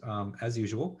as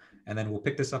usual. And then we'll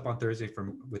pick this up on Thursday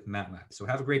with MATLAB. So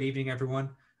have a great evening, everyone.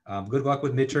 Good luck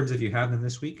with midterms if you have them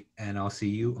this week, and I'll see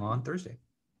you on Thursday.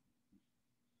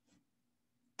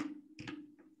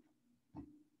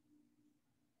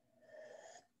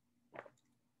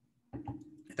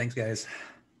 Thanks, guys.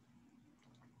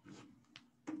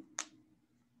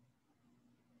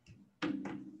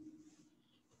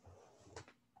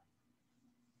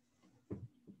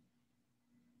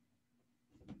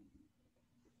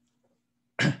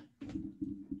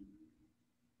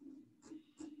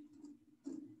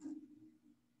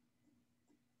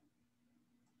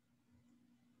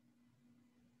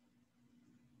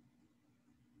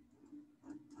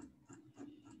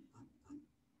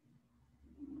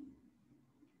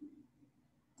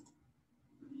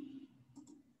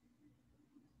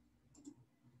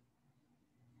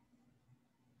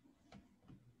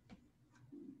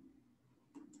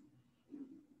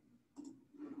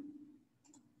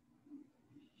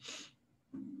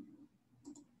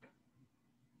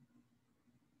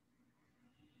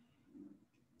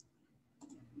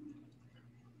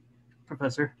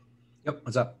 Professor. Yep,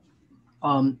 what's up?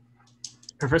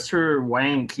 Professor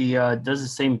Wang, he does the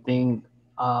same thing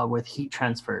with heat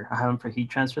transfer. I have him for heat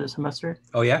transfer this semester.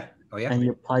 Oh yeah? Oh yeah? And he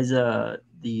applies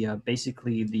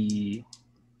basically the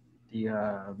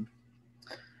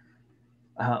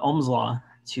Ohm's law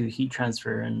to heat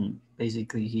transfer, and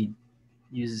basically he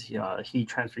uses heat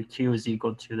transfer Q is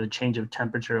equal to the change of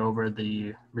temperature over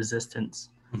the resistance.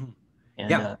 Mm-hmm. And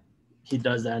yeah. He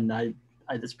does that, and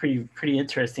it's pretty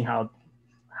interesting how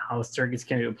circuits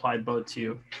can be applied both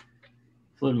to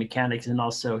fluid mechanics and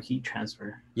also heat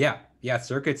transfer. Yeah,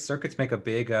 circuits make a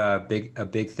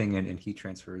big thing in heat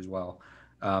transfer as well.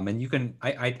 And you can,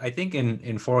 I think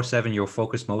in 407 you'll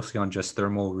focus mostly on just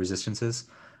thermal resistances,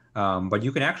 but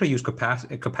you can actually use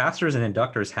capacitors and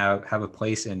inductors have a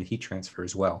place in heat transfer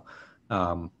as well.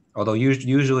 Although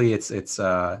usually it's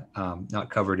not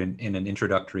covered in an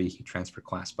introductory heat transfer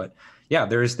class, but yeah,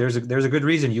 there's a good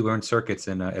reason you learn circuits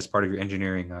as part of your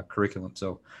engineering curriculum.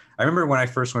 So I remember when I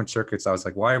first learned circuits, I was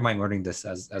like, why am I learning this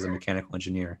as a mechanical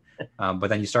engineer? But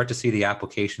then you start to see the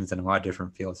applications in a lot of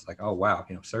different fields. It's like, oh wow,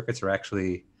 circuits are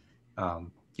actually,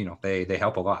 they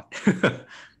help a lot.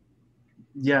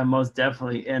 Yeah, most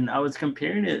definitely. And I was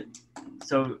comparing it.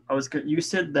 So you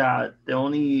said that the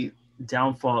only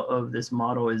downfall of this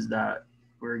model is that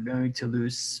we're going to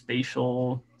lose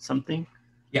spatial something.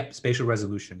 Yeah, spatial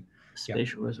resolution.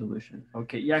 Spatial resolution.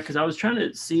 Okay, yeah, because I was trying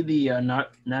to see the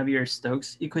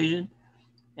Navier-Stokes equation,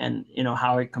 and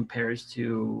how it compares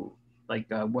to like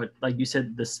you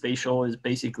said, the spatial is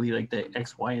basically like the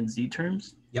x, y, and z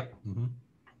terms. Yep. Mm-hmm.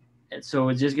 And so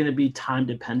it's just going to be time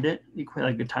dependent,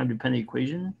 like a time dependent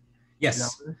equation.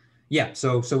 Yes. Yeah.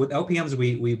 So with LPMs,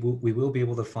 we will be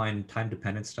able to find time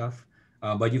dependent stuff.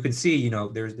 But you can see,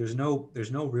 there's no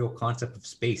real concept of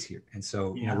space here. And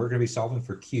so, we're going to be solving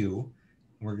for Q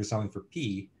and we're going to be solving for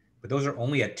P, but those are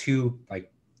only at two,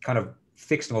 like, kind of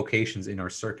fixed locations in our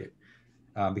circuit.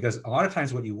 Because a lot of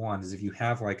times what you want is if you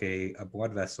have like a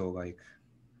blood vessel, like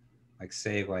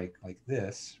say like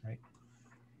this, right?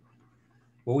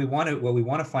 What we want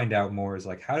to find out more is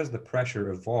like, how does the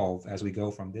pressure evolve as we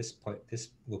go from this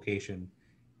location,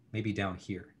 maybe down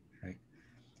here, right?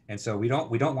 And so we don't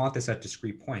want this at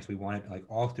discrete points. We want it like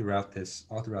all throughout this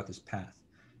path.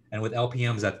 And with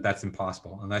LPMs, that's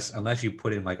impossible unless you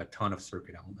put in like a ton of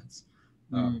circuit elements,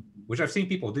 which I've seen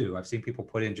people do. I've seen people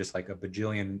put in just like a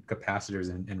bajillion capacitors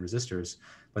and resistors,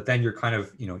 but then you're kind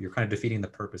of defeating the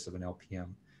purpose of an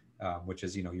LPM, which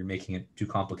is you're making it too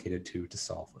complicated to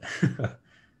solve.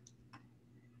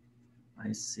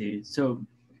 I see. So,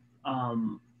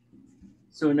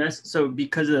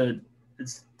 because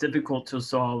it's difficult to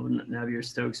solve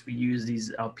Navier-Stokes, we use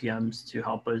these LPMs to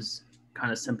help us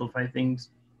kind of simplify things.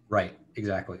 Right.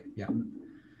 Exactly. Yeah.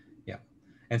 Yeah.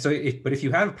 And so, if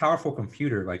you have a powerful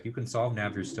computer, like you can solve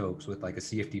Navier-Stokes with like a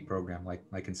CFD program, like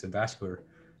in Vascular,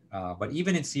 But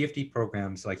even in CFD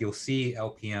programs, like you'll see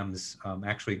LPMs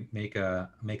actually make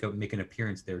an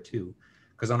appearance there too,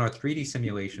 because on our 3D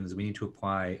simulations we need to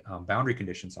apply boundary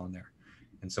conditions on there,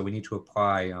 and so we need to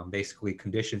apply basically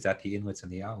conditions at the inlets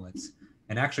and the outlets.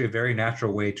 And actually, a very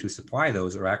natural way to supply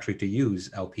those are actually to use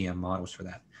LPM models for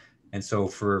that. And so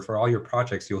for all your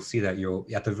projects, you'll see that you'll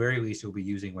at the very least you'll be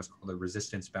using what's called a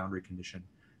resistance boundary condition,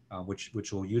 which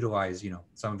will utilize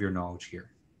some of your knowledge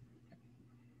here.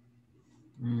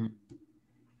 Mm.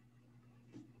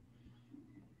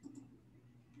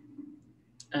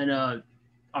 And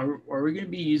are we going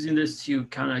to be using this to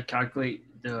kind of calculate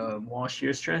the wall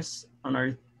shear stress on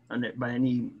it by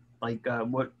any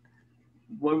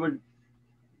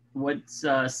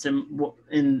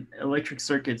in electric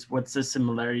circuits? What's the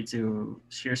similarity to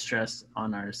shear stress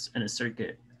on in a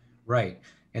circuit? Right,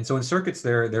 and so in circuits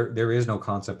there is no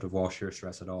concept of wall shear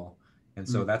stress at all, and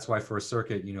so that's why for a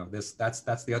circuit,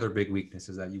 that's the other big weakness,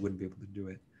 is that you wouldn't be able to do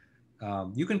it.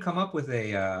 You can come up with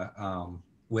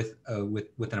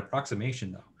with an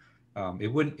approximation though.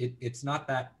 It's not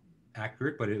that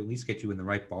accurate, but it at least get you in the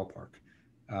right ballpark.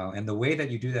 And the way that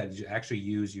you do that is you actually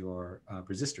use your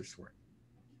resistors for it.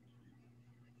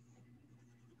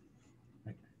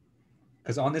 Right?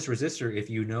 Because on this resistor, if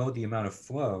you know the amount of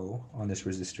flow on this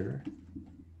resistor,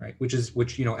 right, which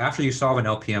after you solve an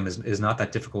LPM is not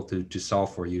that difficult to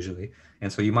solve for usually,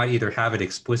 and so you might either have it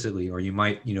explicitly, or you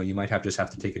might have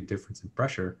to take a difference in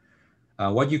pressure.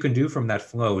 What you can do from that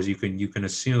flow is you can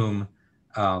assume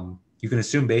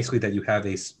basically that you have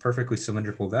a perfectly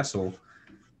cylindrical vessel,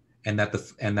 and that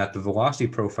the velocity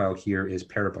profile here is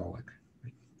parabolic.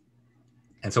 Right?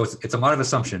 And so it's a lot of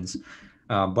assumptions,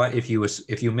 but if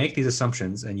you make these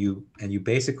assumptions and you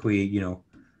basically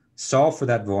solve for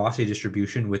that velocity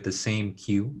distribution with the same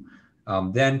Q,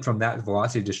 then from that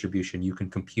velocity distribution you can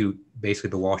compute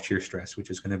basically the wall shear stress, which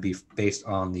is going to be based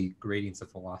on the gradients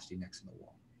of velocity next to the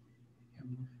wall.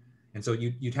 And so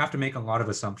you'd have to make a lot of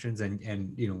assumptions,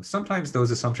 and sometimes those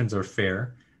assumptions are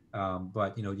fair,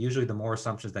 but usually the more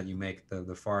assumptions that you make,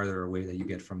 the farther away that you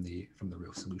get from the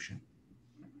real solution.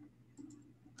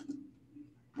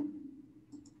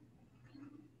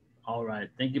 All right,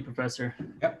 thank you, Professor.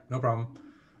 Yep, no problem.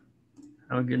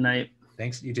 Have a good night.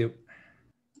 Thanks, you too.